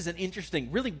this is an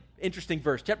really interesting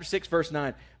verse. Chapter 6, verse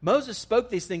 9. "Moses spoke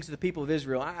these things to the people of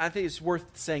Israel." I think it's worth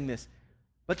saying this.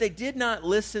 "But they did not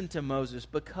listen to Moses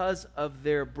because of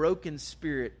their broken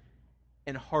spirit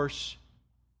and harsh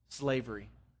slavery."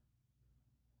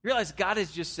 You realize God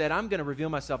has just said, "I'm going to reveal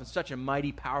myself in such a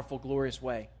mighty, powerful, glorious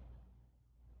way."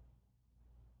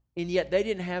 And yet they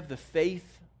didn't have the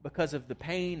faith because of the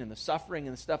pain and the suffering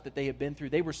and the stuff that they had been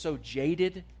through. They were so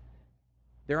jaded,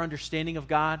 their understanding of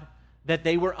God, that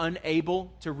they were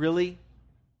unable to really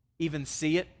even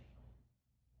see it.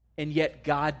 And yet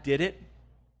God did it.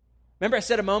 Remember I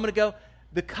said a moment ago,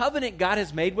 the covenant God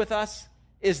has made with us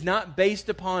is not based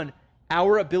upon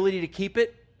our ability to keep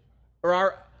it or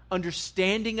our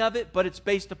understanding of it, but it's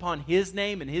based upon His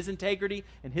name and His integrity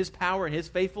and His power and His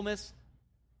faithfulness.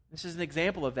 This is an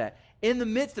example of that. In the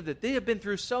midst of it, they have been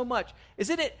through so much.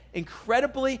 Isn't it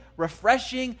incredibly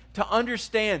refreshing to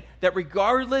understand that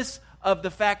regardless of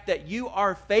the fact that you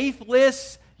are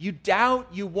faithless, you doubt,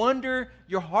 you wonder,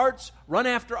 your hearts run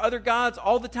after other gods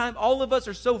all the time. All of us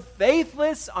are so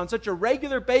faithless on such a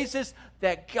regular basis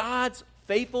that God's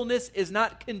faithfulness is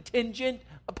not contingent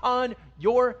upon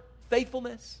your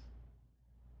faithfulness.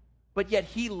 but yet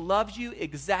he loves you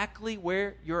exactly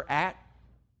where you're at,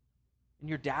 in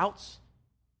your doubts,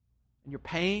 in your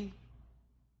pain,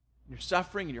 in your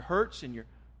suffering, in your hurts, in your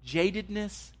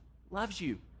jadedness. Loves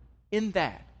you in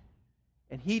that.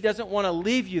 And he doesn't want to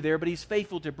leave you there, but he's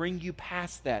faithful to bring you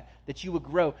past that you would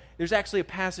grow. There's actually a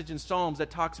passage in Psalms that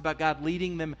talks about God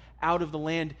leading them out of the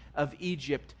land of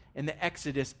Egypt in the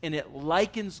Exodus, and it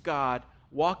likens God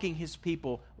walking his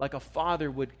people like a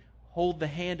father would hold the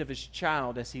hand of his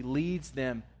child as he leads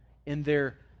them in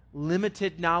their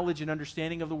limited knowledge and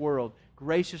understanding of the world,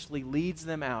 graciously leads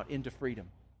them out into freedom.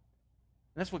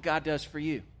 And that's what God does for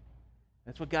you.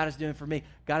 That's what God is doing for me.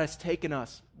 God has taken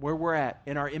us where we're at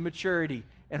in our immaturity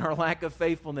and our lack of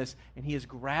faithfulness, and he has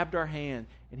grabbed our hand,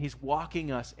 and he's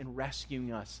walking us and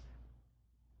rescuing us.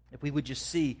 If we would just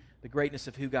see the greatness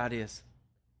of who God is.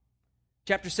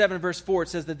 Chapter 7, verse 4, it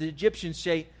says that the Egyptians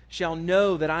shall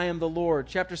know that I am the Lord.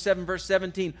 Chapter 7, verse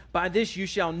 17, by this you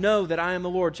shall know that I am the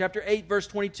Lord. Chapter 8, verse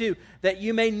 22, that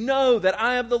you may know that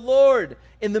I am the Lord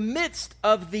in the midst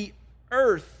of the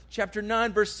earth. Chapter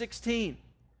 9, verse 16,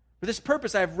 for this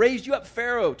purpose I have raised you up,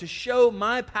 Pharaoh, to show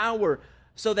my power,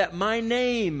 so that my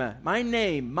name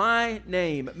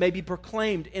may be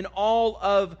proclaimed in all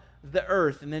of the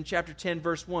earth. And then chapter 10,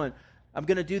 verse 1, I'm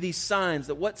going to do these signs,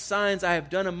 that what signs I have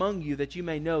done among you, that you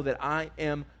may know that I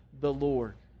am the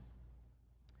Lord.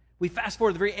 We fast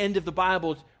forward to the very end of the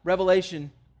Bible,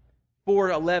 Revelation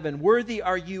 4:11. Worthy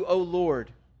are you, O Lord,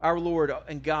 our Lord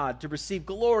and God, to receive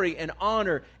glory and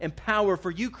honor and power, for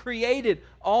you created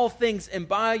all things, and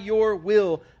by your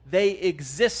will they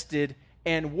existed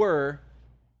and were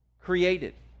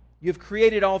created. You have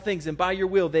created all things, and by your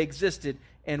will they existed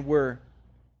and were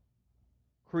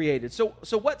created. So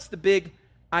what's the big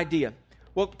idea?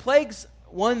 Well, plagues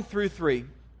 1 through 3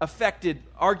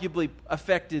 arguably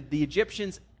affected the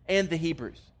Egyptians and the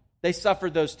Hebrews. They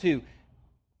suffered those too,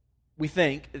 we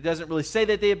think. It doesn't really say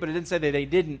they did, but it didn't say that they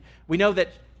didn't. We know that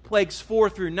plagues 4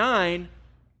 through 9,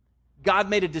 God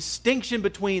made a distinction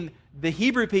between the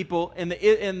Hebrew people and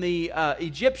the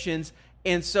Egyptians,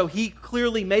 and so he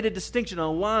clearly made a distinction,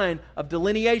 a line of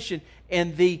delineation,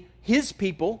 and his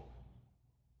people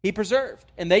he preserved.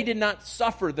 And they did not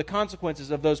suffer the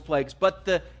consequences of those plagues, but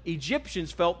the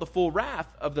Egyptians felt the full wrath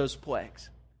of those plagues.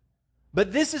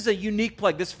 But this is a unique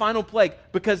plague, this final plague,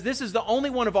 because this is the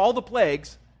only one of all the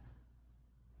plagues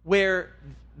where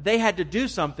they had to do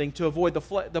something to avoid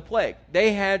the plague.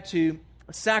 They had to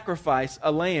sacrifice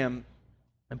a lamb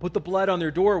and put the blood on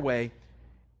their doorway.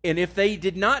 And if they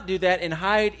did not do that and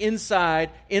hide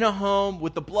inside in a home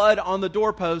with the blood on the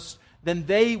doorpost, then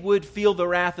they would feel the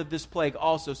wrath of this plague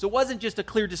also. So it wasn't just a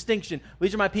clear distinction.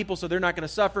 These are my people, so they're not going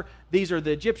to suffer. These are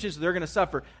the Egyptians, so they're going to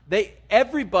suffer.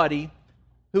 Everybody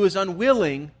who is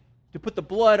unwilling to put the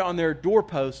blood on their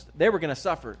doorpost, they were going to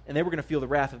suffer, and they were going to feel the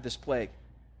wrath of this plague.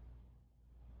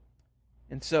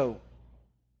 And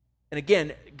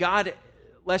again, God,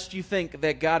 lest you think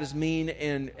that God is mean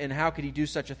and how could he do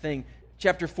such a thing,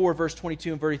 chapter 4, verse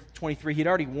 22 and verse 23, he'd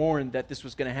already warned that this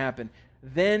was going to happen.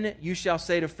 Then you shall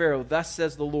say to Pharaoh, thus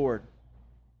says the Lord,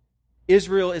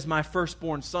 Israel is my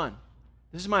firstborn son.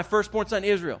 This is my firstborn son,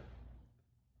 Israel.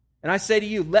 And I say to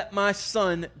you, let my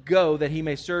son go that he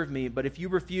may serve me. But if you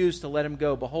refuse to let him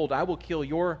go, behold, I will kill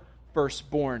your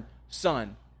firstborn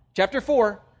son. Chapter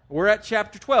 4, we're at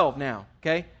chapter 12 now,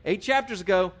 okay? 8 chapters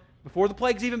ago, before the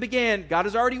plagues even began, God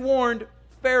has already warned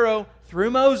Pharaoh through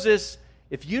Moses,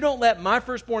 if you don't let my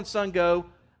firstborn son go,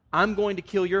 I'm going to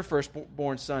kill your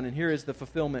firstborn son. And here is the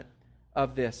fulfillment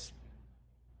of this.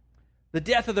 The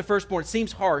death of the firstborn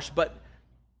seems harsh, but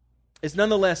is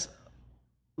nonetheless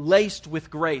laced with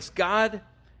grace. God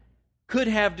could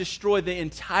have destroyed the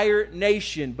entire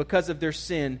nation because of their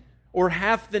sin, or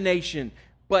half the nation,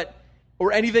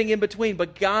 or anything in between.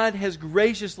 But God has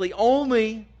graciously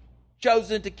only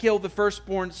chosen to kill the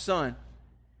firstborn son.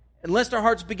 And lest our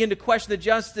hearts begin to question the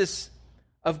justice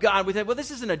of God, we think, well, this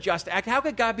isn't a just act. How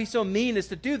could God be so mean as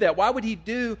to do that? Why would he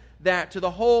do that to the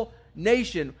whole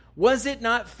nation? Was it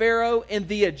not Pharaoh and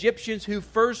the Egyptians who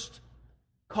first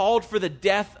called for the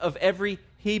death of every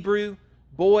Hebrew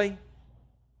boy?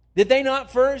 Did they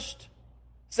not first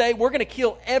say, we're going to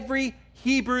kill every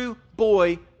Hebrew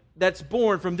boy that's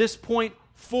born from this point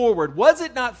forward? Was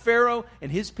it not Pharaoh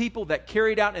and his people that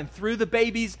carried out and threw the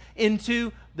babies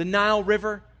into the Nile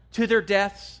River to their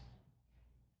deaths?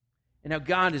 And now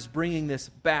God is bringing this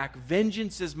back.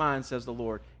 Vengeance is mine, says the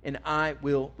Lord, and I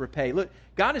will repay. Look,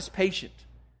 God is patient.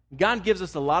 God gives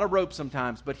us a lot of rope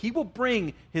sometimes, but he will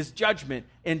bring his judgment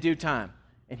in due time.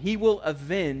 And he will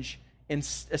avenge and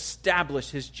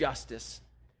establish his justice.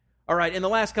 All right, in the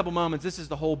last couple moments, this is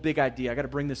the whole big idea. I got to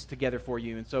bring this together for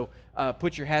you. And so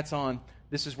put your hats on.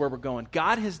 This is where we're going.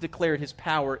 God has declared his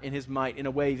power and his might in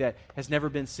a way that has never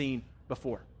been seen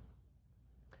before.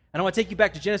 And I want to take you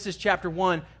back to Genesis chapter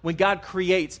 1 when God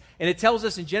creates. And it tells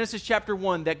us in Genesis chapter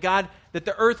 1 that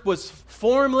the earth was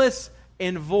formless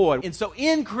and void. And so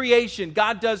in creation,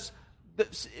 God does,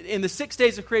 in the 6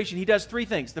 days of creation, he does three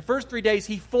things. The first 3 days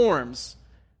he forms.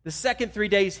 The second 3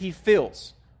 days he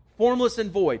fills. Formless and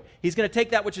void. He's going to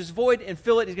take that which is void and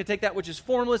fill it. He's going to take that which is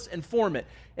formless and form it.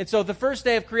 And so the first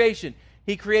day of creation,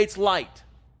 he creates light.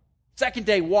 Second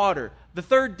day, water. The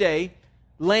third day,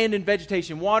 land and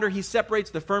vegetation. Water, he separates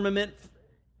the firmament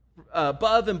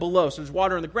above and below. So there's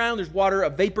water on the ground. There's water, a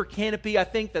vapor canopy, I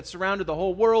think, that surrounded the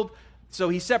whole world. So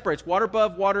he separates water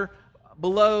above, water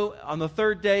below. On the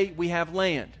third day, we have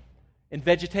land and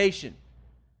vegetation.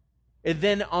 And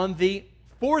then on the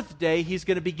fourth day, he's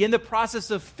going to begin the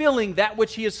process of filling that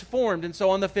which he has formed. And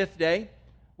so on the fifth day,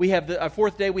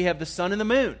 fourth day, we have the sun and the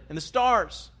moon and the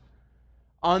stars.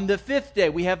 On the fifth day,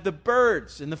 we have the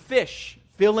birds and the fish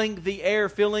filling the air,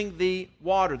 filling the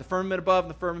water, the firmament above and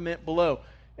the firmament below.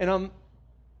 And on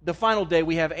the final day,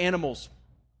 we have animals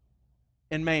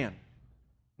and man.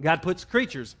 God puts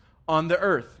creatures on the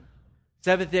earth.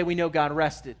 Seventh day, we know God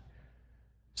rested.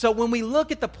 So when we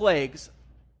look at the plagues,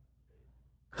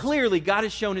 clearly God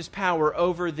has shown his power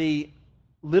over the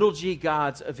little g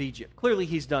gods of Egypt. Clearly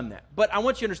he's done that. But I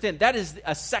want you to understand, that is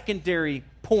a secondary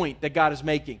point that God is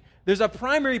making. There's a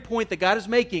primary point that God is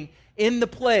making in the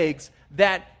plagues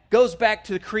that goes back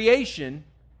to the creation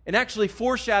and actually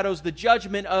foreshadows the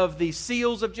judgment of the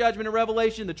seals of judgment in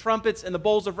Revelation, the trumpets and the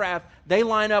bowls of wrath. They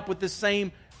line up with the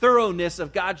same thoroughness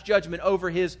of God's judgment over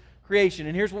his creation.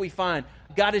 And here's what we find.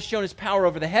 God has shown his power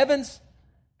over the heavens.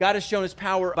 God has shown his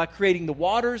power by creating the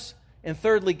waters. And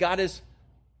thirdly, God has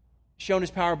shown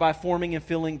his power by forming and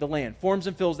filling the land. Forms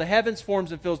and fills the heavens,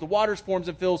 forms and fills the waters, forms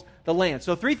and fills the land.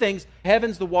 So three things: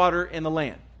 heavens, the water, and the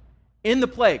land. In the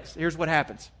plagues, here's what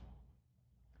happens.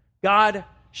 God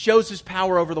shows his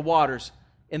power over the waters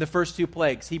in the first two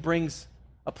plagues. He brings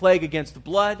a plague against the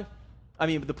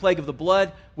plague of the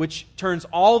blood, which turns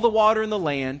all the water in the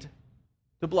land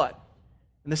to blood.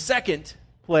 And the second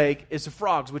plague is the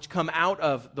frogs, which come out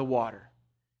of the water.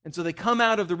 And so they come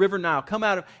out of the river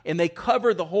Nile, and they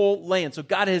cover the whole land. So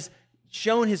God has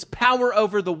shown his power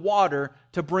over the water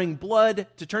to bring blood,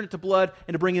 to turn it to blood,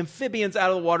 and to bring amphibians out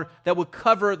of the water that would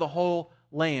cover the whole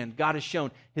land. God has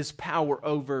shown his power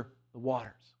over the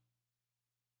waters.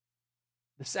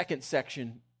 The second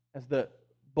section, as the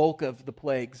bulk of the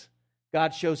plagues,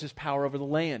 God shows his power over the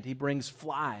land. He brings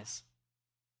flies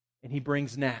and he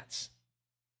brings gnats.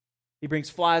 He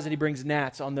brings flies and he brings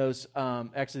gnats on those.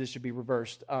 Actually, this should be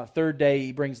reversed. Third day,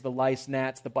 he brings the lice,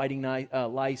 gnats, the biting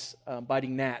lice,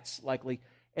 biting gnats, likely.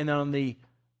 And then on the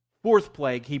fourth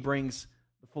plague, he brings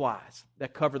the flies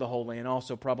that cover the whole land.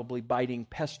 Also, probably biting,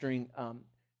 pestering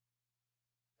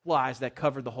flies that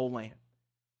cover the whole land.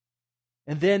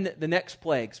 And then the next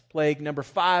plagues, plague number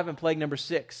 5 and plague number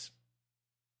 6.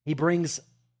 He brings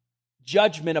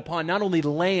judgment upon not only the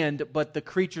land, but the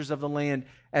creatures of the land.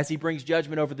 As he brings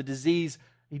judgment over the disease,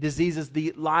 he diseases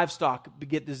the livestock,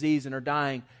 get disease and are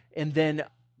dying, and then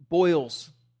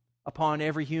boils upon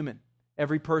every human,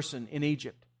 every person in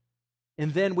Egypt.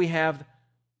 And then we have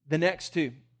the next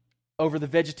two, over the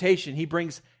vegetation. He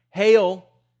brings hail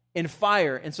and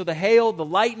fire. And so the hail, the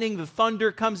lightning, the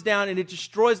thunder comes down and it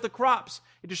destroys the crops.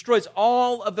 It destroys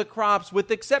all of the crops with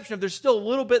the exception of there's still a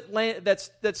little bit land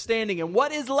that's standing. And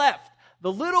what is left?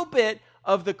 The little bit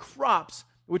of the crops,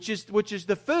 which is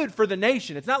the food for the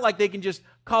nation. It's not like they can just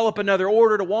call up another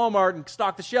order to Walmart and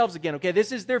stock the shelves again. Okay,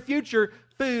 this is their future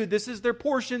food. This is their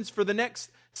portions for the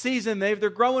next season. They're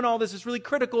growing all this. It's really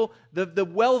critical. The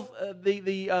wealth,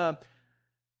 the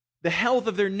health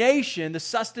of their nation, the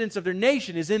sustenance of their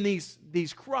nation is in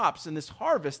these crops and this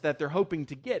harvest that they're hoping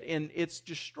to get. And it's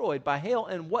destroyed by hail.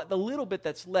 And what the little bit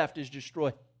that's left is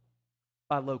destroyed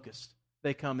by locusts.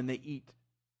 They come and they eat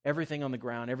everything on the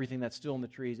ground, everything that's still in the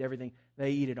trees, everything,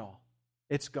 they eat it all.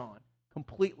 It's gone.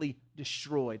 Completely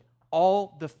destroyed.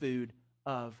 All the food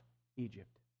of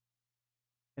Egypt.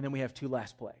 And then we have two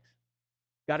last plagues.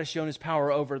 God has shown his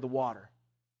power over the water.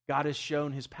 God has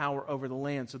shown his power over the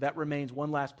land. So that remains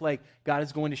one last plague. God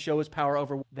is going to show his power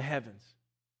over the heavens.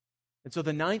 And so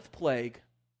the ninth plague,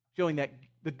 showing that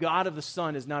the God of the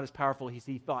sun is not as powerful as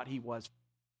he thought he was.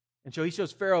 And so he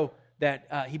shows Pharaoh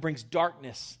that he brings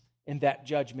darkness in that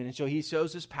judgment. And so he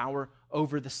shows his power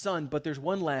over the sun. But there's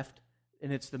one left,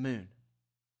 and it's the moon.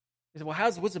 He said,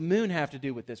 well, what's the moon have to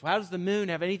do with this? Well, how does the moon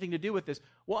have anything to do with this?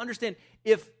 Well, understand,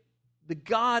 if the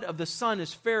God of the sun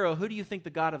is Pharaoh, who do you think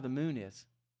the God of the moon is?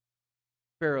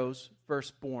 Pharaoh's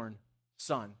firstborn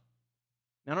son.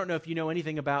 Now, I don't know if you know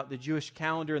anything about the Jewish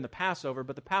calendar and the Passover,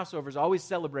 but the Passover is always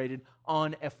celebrated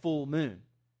on a full moon.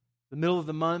 The middle of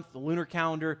the month, the lunar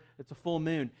calendar, it's a full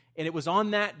moon. And it was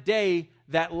on that day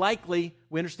that likely,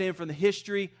 we understand from the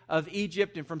history of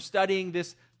Egypt and from studying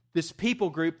this people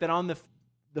group, that on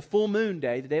the full moon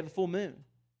day, the day of the full moon,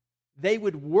 they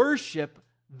would worship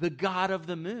the god of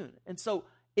the moon. And so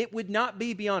it would not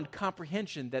be beyond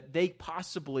comprehension that they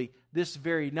possibly, this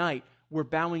very night, were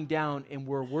bowing down and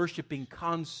were worshiping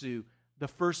Khonsu, the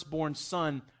firstborn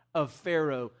son of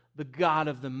Pharaoh, the god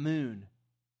of the moon,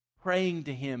 praying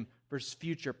to him for his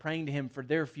future, praying to him for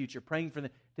their future, praying for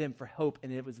them for hope.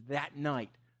 And it was that night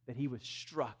that he was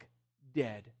struck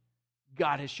dead.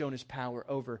 God has shown his power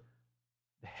over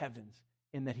the heavens,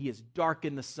 in that he has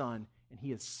darkened the sun and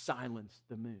he has silenced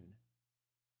the moon.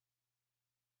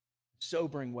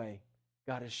 Sobering way,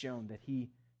 God has shown that he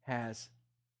has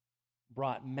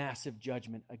brought massive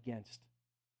judgment against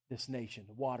this nation,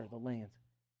 the water, the lands,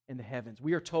 and the heavens.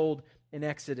 We are told in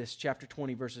Exodus chapter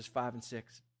 20, verses 5 and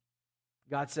 6,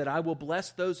 God said, I will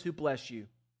bless those who bless you,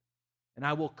 and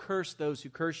I will curse those who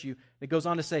curse you. And it goes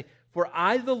on to say, for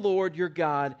I, the Lord your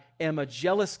God, am a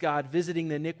jealous God, visiting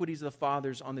the iniquities of the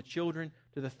fathers on the children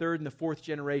to the third and the fourth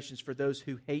generations for those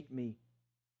who hate me,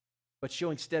 but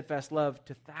showing steadfast love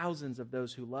to thousands of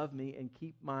those who love me and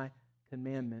keep my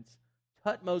commandments.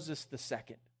 Tutmosis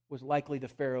II was likely the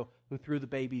Pharaoh who threw the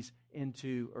babies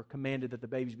into, or commanded that the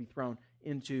babies be thrown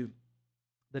into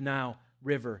the Nile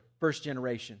River. First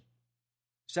generation.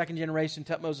 Second generation,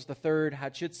 Tutmosis III,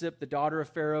 Hatshepsut, the daughter of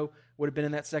Pharaoh, would have been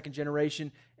in that second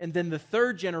generation. And then the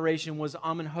third generation was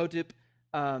Amenhotep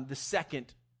II.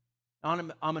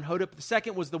 Amenhotep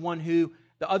II was the one who,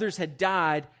 the others had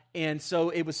died, and so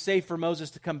it was safe for Moses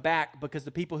to come back because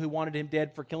the people who wanted him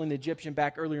dead for killing the Egyptian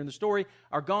back earlier in the story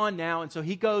are gone now. And so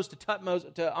he goes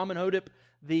to Amenhotep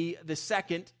the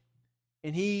second,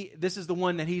 and this is the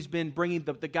one that he's been bringing,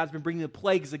 that God's been bringing the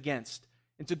plagues against.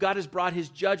 And so God has brought his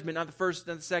judgment, not the first,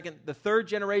 not the second, the third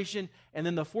generation, and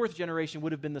then the fourth generation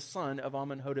would have been the son of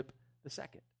Amenhotep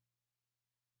II.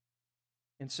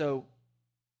 And so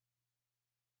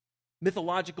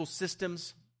mythological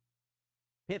systems,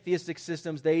 pantheistic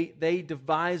systems, they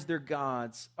devise their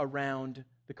gods around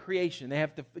the creation. They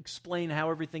have to explain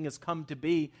how everything has come to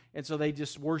be, and so they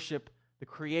just worship the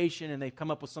creation, and they've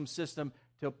come up with some system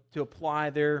to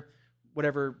apply their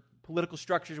whatever political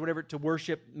structures, whatever, to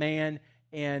worship man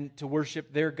and to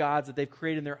worship their gods that they've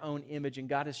created in their own image. And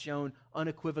God has shown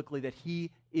unequivocally that he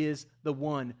is the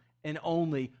one and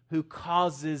only who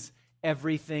causes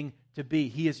everything to be.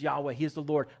 He is Yahweh. He is the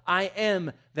Lord. I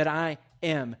am that I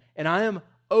am. And I am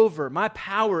over. My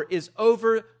power is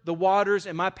over the waters,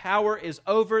 and my power is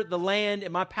over the land,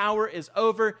 and my power is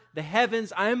over the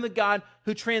heavens. I am the God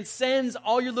who transcends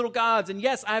all your little gods. And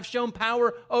yes, I have shown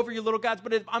power over your little gods,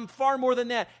 but I'm far more than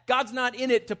that. God's not in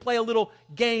it to play a little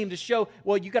game to show,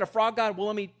 well, you got a frog god? Well,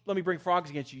 let me bring frogs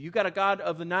against you. You got a god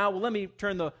of the Nile? Well, let me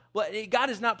turn the... God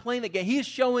is not playing that game. He is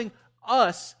showing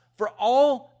us for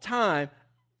all time,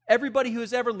 everybody who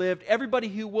has ever lived, everybody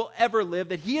who will ever live,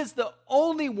 that he is the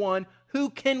only one who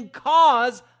can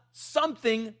cause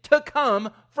something to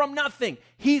come from nothing.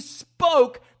 He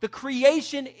spoke the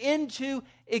creation into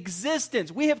existence.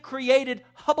 We have created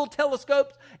Hubble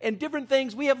telescopes and different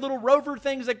things. We have little rover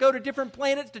things that go to different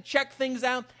planets to check things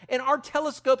out. And our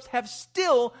telescopes have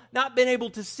still not been able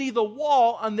to see the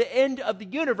wall on the end of the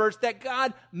universe that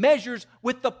God measures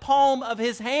with the palm of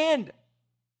his hand.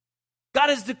 God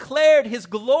has declared his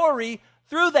glory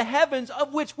through the heavens,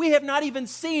 of which we have not even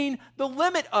seen the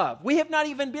limit of. We have not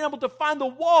even been able to find the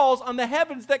walls on the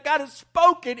heavens that God has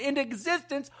spoken into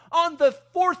existence on the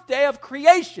fourth day of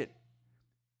creation.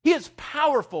 He is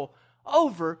powerful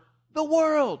over the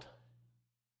world.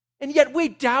 And yet we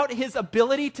doubt his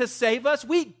ability to save us.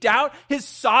 We doubt his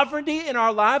sovereignty in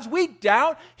our lives. We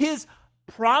doubt his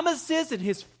promises and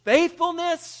his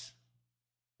faithfulness.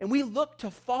 And we look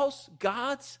to false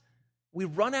gods. We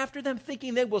run after them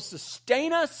thinking they will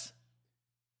sustain us.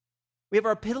 We have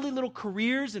our piddly little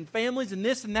careers and families and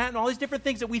this and that and all these different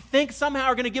things that we think somehow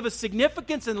are going to give us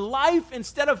significance in life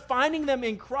instead of finding them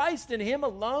in Christ and him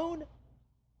alone.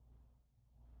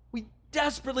 We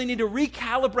desperately need to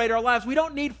recalibrate our lives. We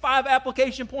don't need 5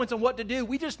 application points on what to do.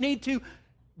 We just need to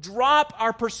drop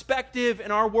our perspective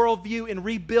and our worldview and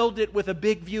rebuild it with a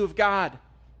big view of God,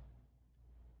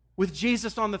 with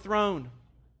Jesus on the throne.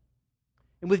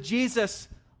 And with Jesus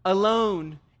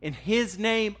alone, in his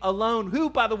name alone, who,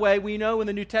 by the way, we know in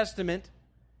the New Testament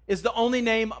is the only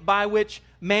name by which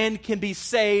man can be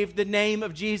saved, the name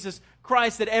of Jesus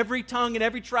Christ, that every tongue and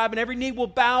every tribe and every knee will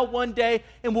bow one day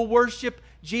and will worship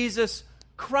Jesus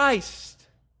Christ.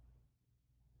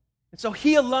 And so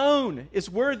He alone is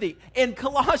worthy. And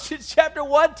Colossians chapter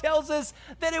 1 tells us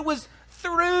that it was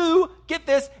through, get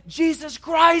this, Jesus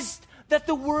Christ that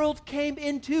the world came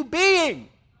into being.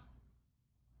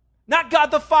 Not God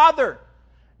the Father,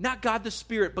 not God the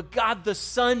Spirit, but God the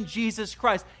Son, Jesus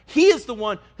Christ. He is the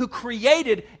one who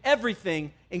created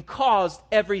everything and caused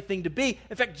everything to be.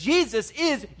 In fact, Jesus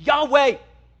is Yahweh.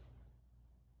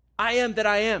 I am that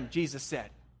I am, Jesus said.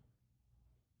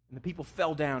 And the people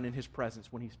fell down in His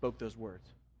presence when He spoke those words.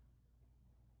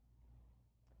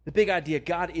 The big idea,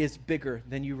 God is bigger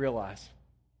than you realize.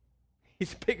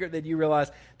 He's bigger than you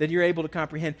realize, than you're able to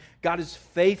comprehend. God is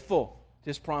faithful to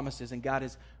His promises, and God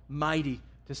is mighty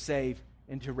to save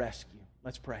and to rescue.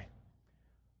 Let's pray.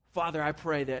 Father, I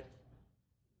pray that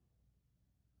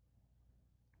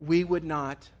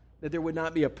that there would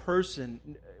not be a person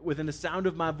within the sound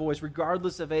of my voice,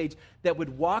 regardless of age, that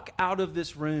would walk out of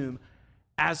this room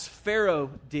as Pharaoh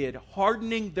did,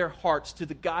 hardening their hearts to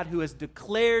the God who has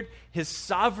declared His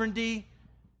sovereignty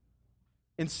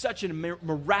in such a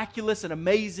miraculous and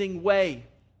amazing way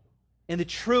in the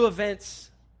true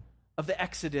events of the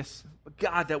Exodus.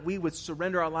 God, that we would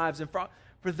surrender our lives. And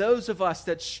for those of us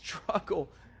that struggle,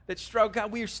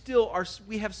 God, we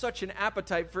have such an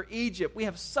appetite for Egypt. We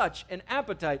have such an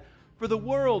appetite for the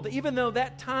world, even though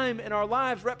that time in our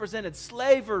lives represented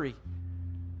slavery,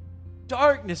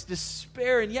 darkness,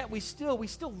 despair, and yet we still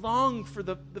long for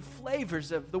the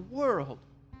flavors of the world.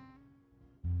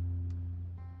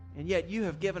 And yet you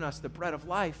have given us the bread of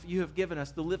life. You have given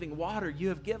us the living water. You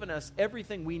have given us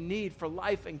everything we need for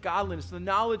life and godliness, the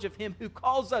knowledge of Him who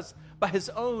calls us by His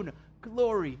own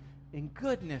glory and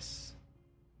goodness.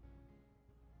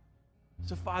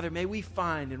 So, Father, may we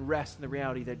find and rest in the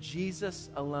reality that Jesus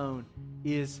alone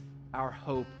is our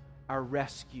hope, our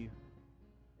rescue.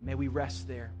 And may we rest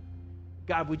there.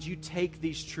 God, would you take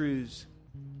these truths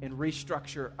and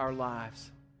restructure our lives?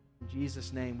 In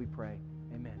Jesus' name we pray.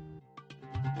 Amen.